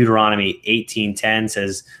 Deuteronomy 18:10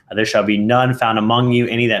 says, "There shall be none found among you,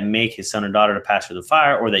 any that make his son or daughter to pass through the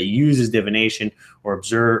fire, or that uses divination, or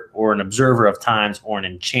an observer of times, or an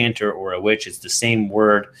enchanter, or a witch." It's the same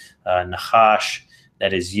word, nachash,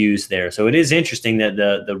 that is used there. So it is interesting that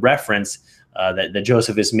the reference that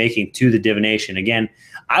Joseph is making to the divination. Again,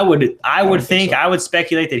 I would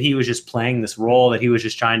speculate that he was just playing this role, that he was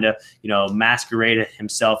just trying to, masquerade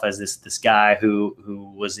himself as this guy who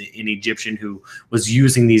was an Egyptian, who was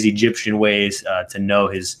using these Egyptian ways to know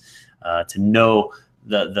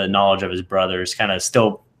the knowledge of his brothers, kind of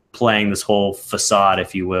still playing this whole facade,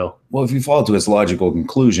 if you will. Well, if you fall to its logical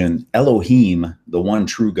conclusion, Elohim, the one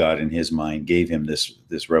true God in his mind, gave him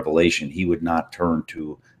this revelation. He would not turn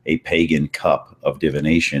to a pagan cup of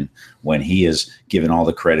divination when he is given all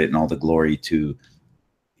the credit and all the glory to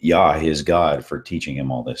Yah, his God, for teaching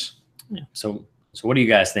him all this. Yeah. So what do you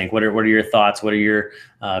guys think? What are your thoughts? What are your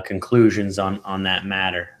conclusions on that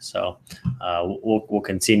matter? So we'll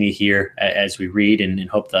continue here as we read and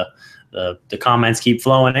hope the comments keep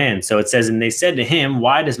flowing in. So it says, "And they said to him,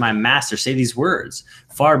 why does my master say these words?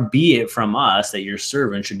 Far be it from us that your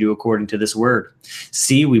servant should do according to this word.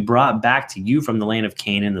 See, we brought back to you from the land of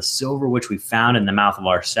Canaan the silver which we found in the mouth of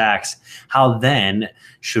our sacks. How then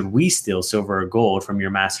should we steal silver or gold from your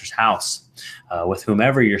master's house? With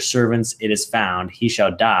whomever your servants it is found, he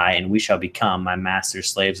shall die, and we shall become my master's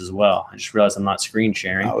slaves as well." I just realized I'm not screen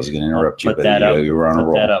sharing. I was going to interrupt you, but you were on a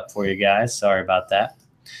roll. Put that up for you guys. Sorry about that.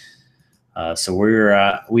 So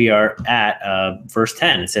we are at verse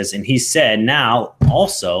 10. It says, "And he said, now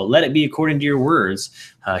also let it be according to your words.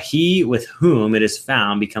 He with whom it is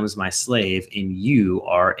found becomes my slave, and you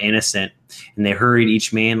are innocent." And they hurried,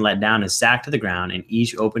 each man let down his sack to the ground, and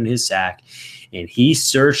each opened his sack. And he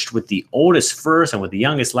searched with the oldest first and with the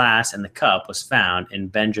youngest last, and the cup was found in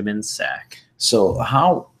Benjamin's sack. So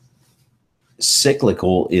how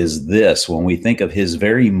cyclical is this when we think of his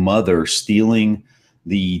very mother stealing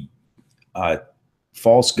the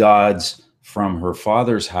false gods from her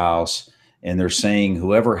father's house, and they're saying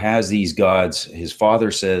whoever has these gods, his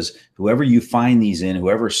father says, whoever you find these in,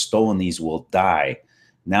 whoever's stolen these will die.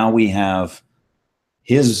 Now we have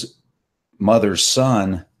his mother's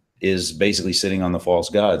son is basically sitting on the false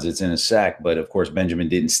gods. It's in a sack, but of course Benjamin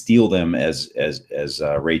didn't steal them as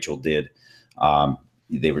Rachel did.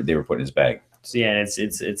 They were put in his bag. So yeah,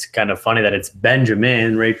 it's kind of funny that it's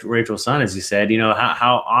Benjamin, Rachel's son, as you said.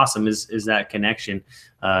 How awesome is that connection?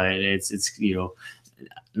 It's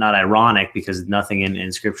not ironic, because nothing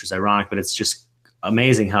in Scripture is ironic, but it's just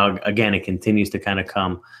amazing how, again, it continues to kind of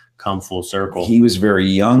come full circle. He was very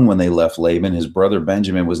young when they left Laban. His brother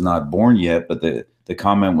Benjamin was not born yet, but the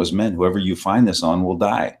comment was meant: whoever you find this on will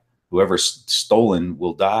die. Whoever's stolen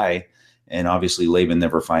will die. And obviously Laban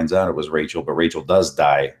never finds out it was Rachel, but Rachel does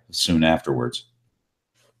die soon afterwards.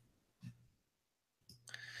 It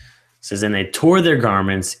says, "And they tore their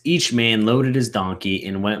garments, each man loaded his donkey,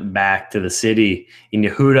 and went back to the city. And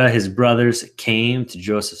Yehudah, his brothers, came to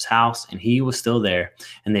Joseph's house, and he was still there.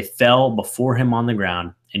 And they fell before him on the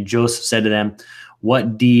ground. And Joseph said to them,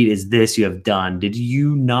 what deed is this you have done? Did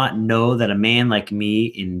you not know that a man like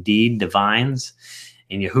me indeed divines?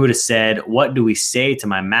 And Yehuda said, what do we say to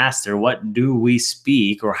my master? What do we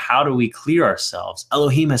speak, or how do we clear ourselves?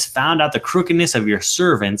 Elohim has found out the crookedness of your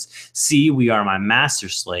servants. See, we are my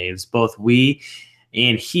master's slaves, both we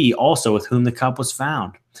and he also with whom the cup was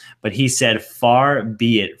found. But he said, far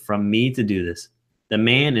be it from me to do this. The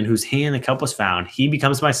man in whose hand the cup was found, he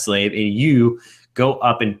becomes my slave, and you go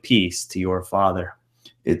up in peace to your father.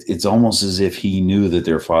 It's almost as if he knew that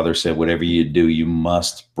their father said, whatever you do, you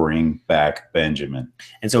must bring back Benjamin.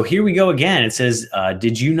 And so here we go again. It says,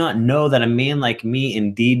 did you not know that a man like me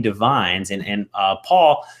indeed divines? And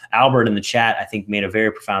Paul Albert in the chat, I think, made a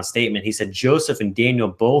very profound statement. He said, Joseph and Daniel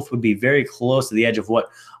both would be very close to the edge of what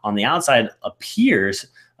on the outside appears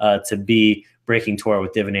to be breaking Torah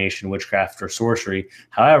with divination, witchcraft, or sorcery.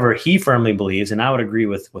 However, he firmly believes, and I would agree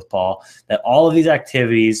with Paul, that all of these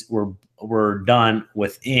activities were done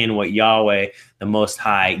within what Yahweh, the Most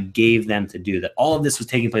High, gave them to do. That all of this was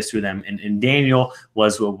taking place through them. And Daniel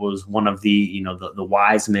was one of the the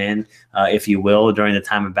wise men, if you will, during the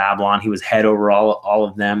time of Babylon. He was head over all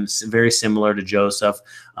of them, very similar to Joseph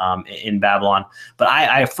in Babylon. But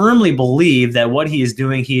I firmly believe that what he is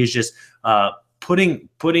doing, he is just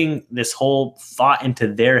putting this whole thought into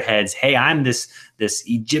their heads. Hey, I'm this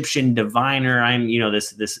Egyptian diviner. I'm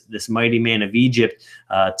this mighty man of Egypt,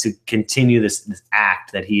 to continue this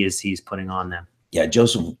act that he's putting on them. Yeah,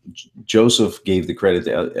 Joseph gave the credit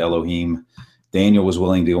to Elohim. Daniel was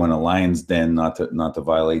willing to go in a lion's den, not to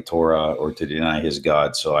violate Torah or to deny his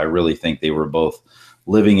God. So I really think they were both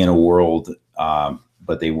living in a world,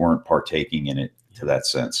 but they weren't partaking in it to that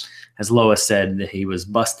sense. As Lois said, he was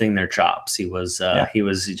busting their chops. He was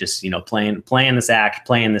just playing this act,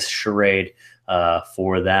 playing this charade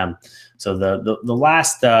for them. So the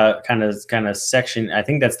last kind of section, I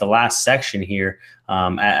think that's the last section here,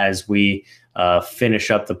 as we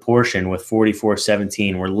finish up the portion with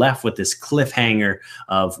 44:17. We're left with this cliffhanger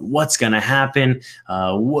of what's going to happen.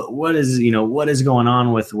 What is going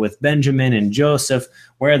on with Benjamin and Joseph?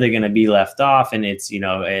 Where are they going to be left off? And it's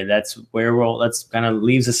that's where that's kind of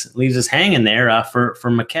leaves us hanging there for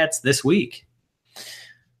Miketz this week.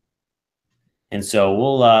 And so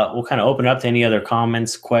we'll kind of open up to any other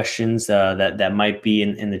comments, questions that might be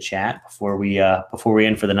in the chat before we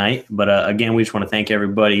end for the night. But again, we just want to thank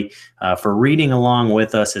everybody for reading along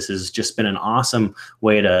with us. This has just been an awesome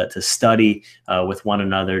way to study with one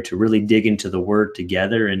another, to really dig into the Word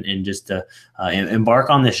together, and just to embark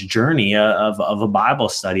on this journey of a Bible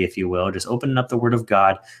study, if you will. Just opening up the Word of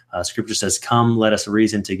God. Scripture says, "Come, let us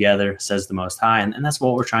reason together," says the Most High, and that's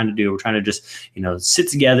what we're trying to do. We're trying to just sit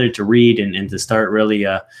together to read and to start really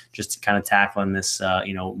just kind of tackling this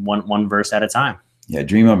one verse at a time. Yeah,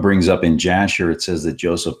 Dreama brings up in Jasher, it says that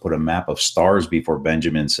Joseph put a map of stars before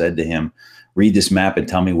Benjamin, said to him, "Read this map and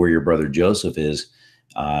tell me where your brother Joseph is."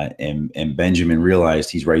 And Benjamin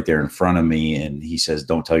realized he's right there in front of me, and he says,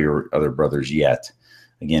 "Don't tell your other brothers yet."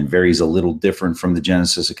 Again, varies a little different from the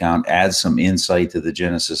Genesis account, adds some insight to the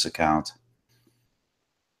Genesis account.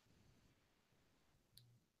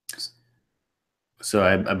 So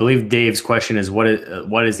I believe Dave's question is, what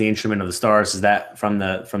is the instrument of the stars? Is that from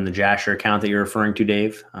the Jasher account that you're referring to,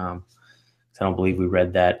 Dave? I don't believe we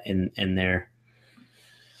read that in there.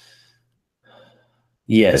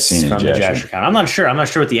 Yes, from the Jasher account. I'm not sure. I'm not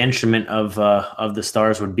sure what the instrument of the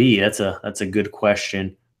stars would be. That's a good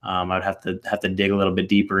question. I'd have to dig a little bit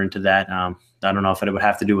deeper into that. I don't know if it would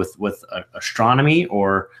have to do with astronomy,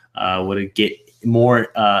 or would it get more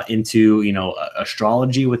into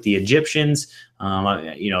astrology with the Egyptians.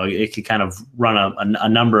 It could kind of run a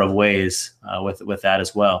number of ways with that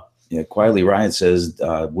as well. Yeah, Quietly Riot says,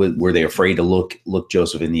 were they afraid to look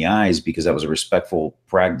Joseph in the eyes because that was a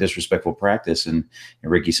disrespectful practice? And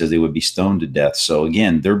Ricky says they would be stoned to death. So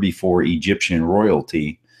again, they're before Egyptian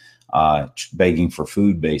royalty, begging for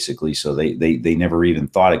food basically. So they never even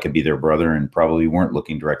thought it could be their brother, and probably weren't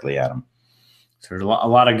looking directly at him. So there's a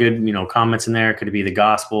lot of good comments in there. Could it be the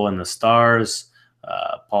gospel and the stars?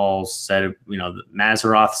 Paul said, the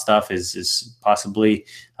Maseroth stuff is possibly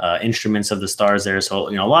instruments of the stars there. So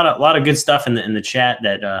a lot of good stuff in the chat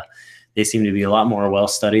that they seem to be a lot more well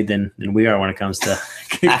studied than we are when it comes to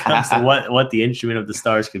what the instrument of the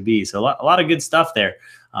stars could be. So a lot of good stuff there.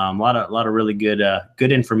 A lot of really good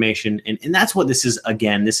information, and that's what this is.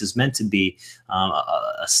 Again, this is meant to be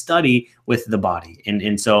a study with the body.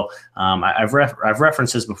 And so I've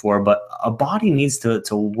referenced this before, but a body needs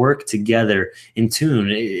to work together in tune.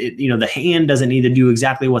 The hand doesn't need to do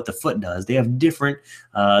exactly what the foot does. They have different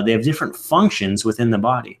functions within the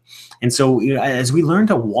body. And so as we learn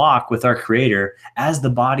to walk with our Creator as the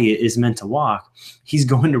body is meant to walk, He's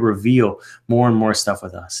going to reveal more and more stuff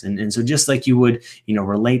with us. And so just like you would,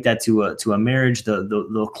 relate that to a marriage,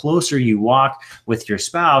 the closer you walk with your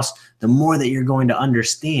spouse, the more that you're going to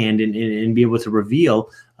understand and be able to reveal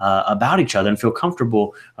about each other and feel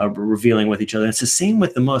comfortable revealing with each other. And it's the same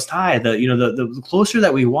with the Most High. The closer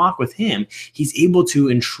that we walk with Him, He's able to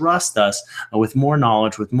entrust us with more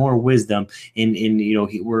knowledge, with more wisdom.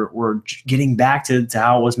 We're getting back to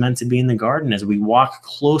how it was meant to be in the garden. As we walk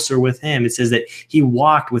closer with Him, it says that He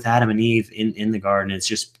walked with Adam and Eve in the garden. It's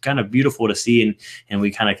just kind of beautiful to see, and we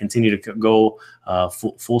kind of continue to go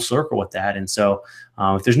full circle with that. And so,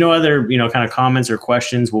 if there's no other kind of comments or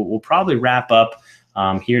questions, we'll probably wrap up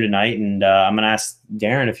here tonight, and I'm going to ask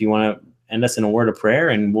Darren if you want to end us in a word of prayer,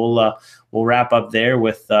 and we'll wrap up there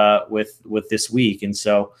with this week. And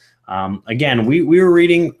so again, we were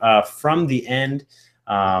reading from the end.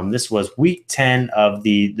 This was week 10 of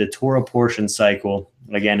the Torah portion cycle.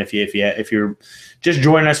 Again, if you're just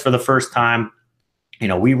joining us for the first time,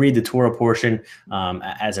 we read the Torah portion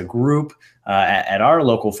as a group at our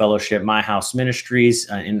local fellowship, My House Ministries.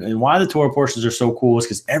 And why the Torah portions are so cool is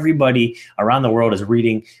because everybody around the world is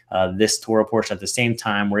reading this Torah portion at the same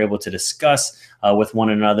time. We're able to discuss with one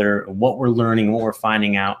another what we're learning, what we're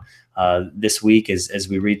finding out this week as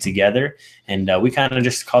we read together. And we kind of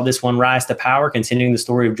just called this one Rise to Power, continuing the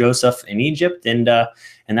story of Joseph in Egypt. And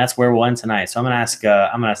that's where we'll end tonight. So I'm going to ask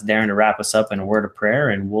Darren to wrap us up in a word of prayer,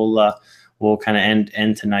 and we'll kind of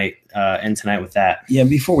end tonight with that. Yeah,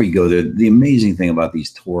 before we go there, the amazing thing about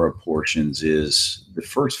these Torah portions is the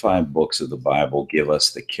first 5 books of the Bible give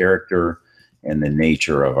us the character and the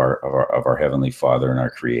nature of our Heavenly Father and our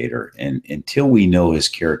Creator. And until we know His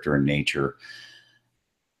character and nature,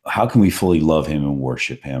 how can we fully love Him and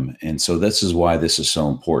worship Him? And so this is why this is so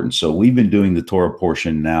important. So we've been doing the Torah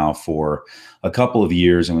portion now for a couple of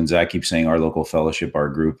years. And when Zach keeps saying our local fellowship, our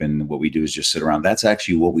group, and what we do is just sit around, that's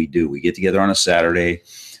actually what we do. We get together on a Saturday.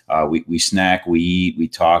 We snack, we eat, we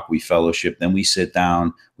talk, we fellowship, then we sit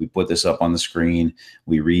down, we put this up on the screen,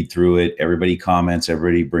 we read through it, everybody comments,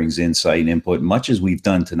 everybody brings insight and input, much as we've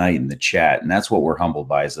done tonight in the chat. And that's what we're humbled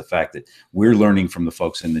by, is the fact that we're learning from the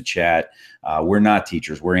folks in the chat. We're not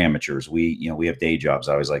teachers, we're amateurs. We have day jobs,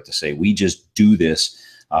 I always like to say. We just do this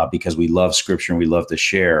because we love Scripture and we love to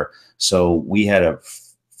share. So we had a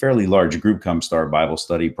fairly large group come start Bible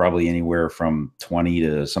study, probably anywhere from 20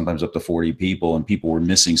 to sometimes up to 40 people, and people were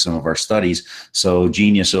missing some of our studies. So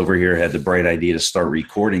Genius over here had the bright idea to start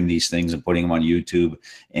recording these things and putting them on YouTube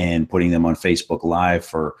and putting them on Facebook Live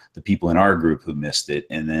for the people in our group who missed it.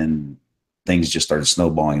 And then things just started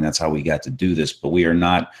snowballing. That's how we got to do this. But we are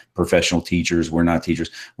not professional teachers. We're not teachers.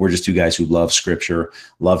 We're just 2 guys who love Scripture,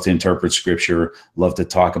 love to interpret Scripture, love to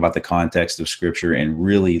talk about the context of Scripture, and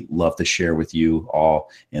really love to share with you all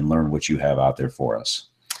and learn what you have out there for us.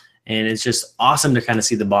 And it's just awesome to kind of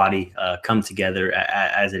see the body come together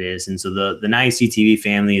as it is. And so the NIC TV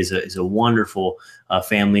family is a wonderful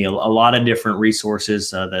family, a lot of different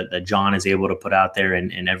resources that John is able to put out there,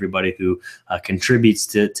 and everybody who contributes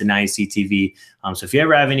to NIC TV. So if you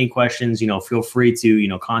ever have any questions, feel free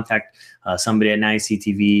to, contact somebody at NIC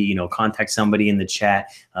TV, contact somebody in the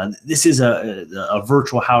chat. This is a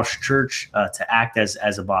virtual house church to act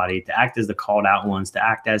as a body, to act as the called out ones, to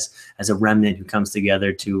act as a remnant who comes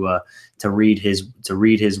together to read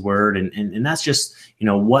his word. And that's just,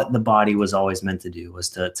 what the body was always meant to do, was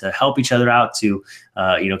to help each other out, to,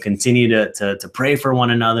 continue to pray for one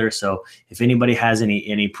another. So if anybody has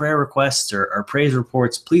any prayer requests or praise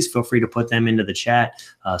reports, please feel free to put them into the chat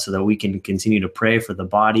so that we can continue to pray for the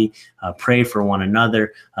body, pray for one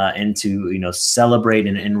another, and to, celebrate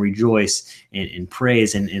and rejoice in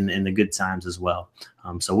praise and in the good times as well.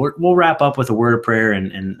 So we'll wrap up with a word of prayer,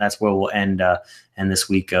 and that's where we'll end this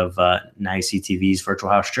week of NIC TV's Virtual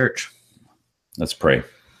House Church. Let's pray.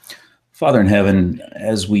 Father in heaven,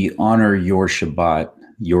 as we honor your Shabbat,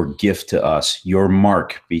 your gift to us, your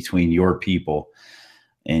mark between your people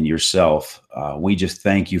and yourself, we just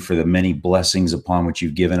thank you for the many blessings upon which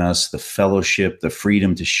you've given us, the fellowship, the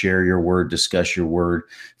freedom to share your word, discuss your word,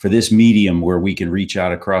 for this medium where we can reach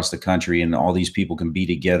out across the country and all these people can be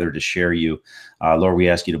together to share you. Lord, we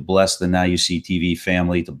ask you to bless the Now You See TV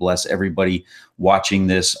family, to bless everybody watching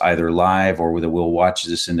this either live or that will watch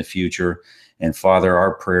this in the future. And Father,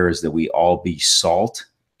 our prayer is that we all be salt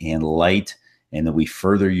and light, and that we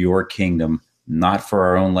further your kingdom, not for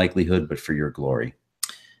our own likelihood, but for your glory.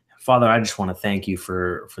 Father, I just want to thank you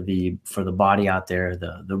for the body out there,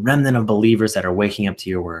 the remnant of believers that are waking up to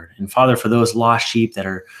your word. And Father, for those lost sheep that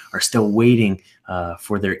are still waiting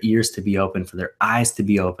for their ears to be open, for their eyes to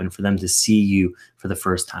be open, for them to see you for the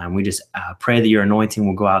first time. We just pray that your anointing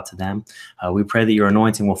will go out to them. We pray that your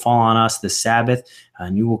anointing will fall on us this Sabbath,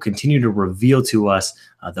 and you will continue to reveal to us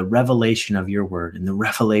the revelation of your word and the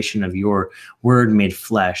revelation of your word made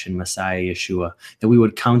flesh in Messiah Yeshua, that we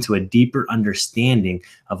would come to a deeper understanding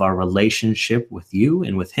of our relationship with you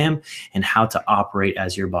and with him and how to operate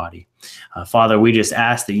as your body. Father, we just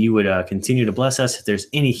ask that you would continue to bless us. If there's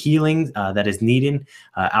any healing that is needed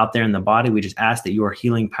out there in the body, we just ask that your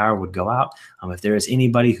healing power would go out. If there is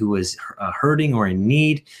anybody who is hurting or in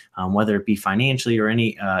need, whether it be financially or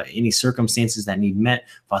any circumstances that need met,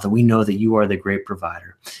 Father, we know that you are the great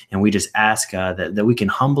provider. And we just ask that we can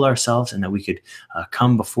humble ourselves and that we could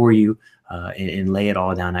come before you and lay it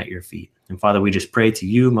all down at your feet. And Father, we just pray to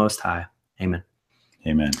you, Most High. Amen.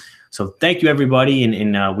 Amen. So thank you, everybody,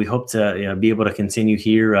 and we hope to be able to continue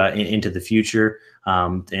here into the future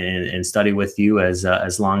and study with you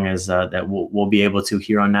as long as that we'll be able to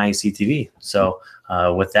here on Now You See TV. So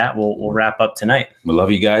with that, we'll wrap up tonight. We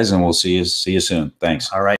love you guys, and we'll see you soon.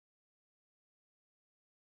 Thanks. All right.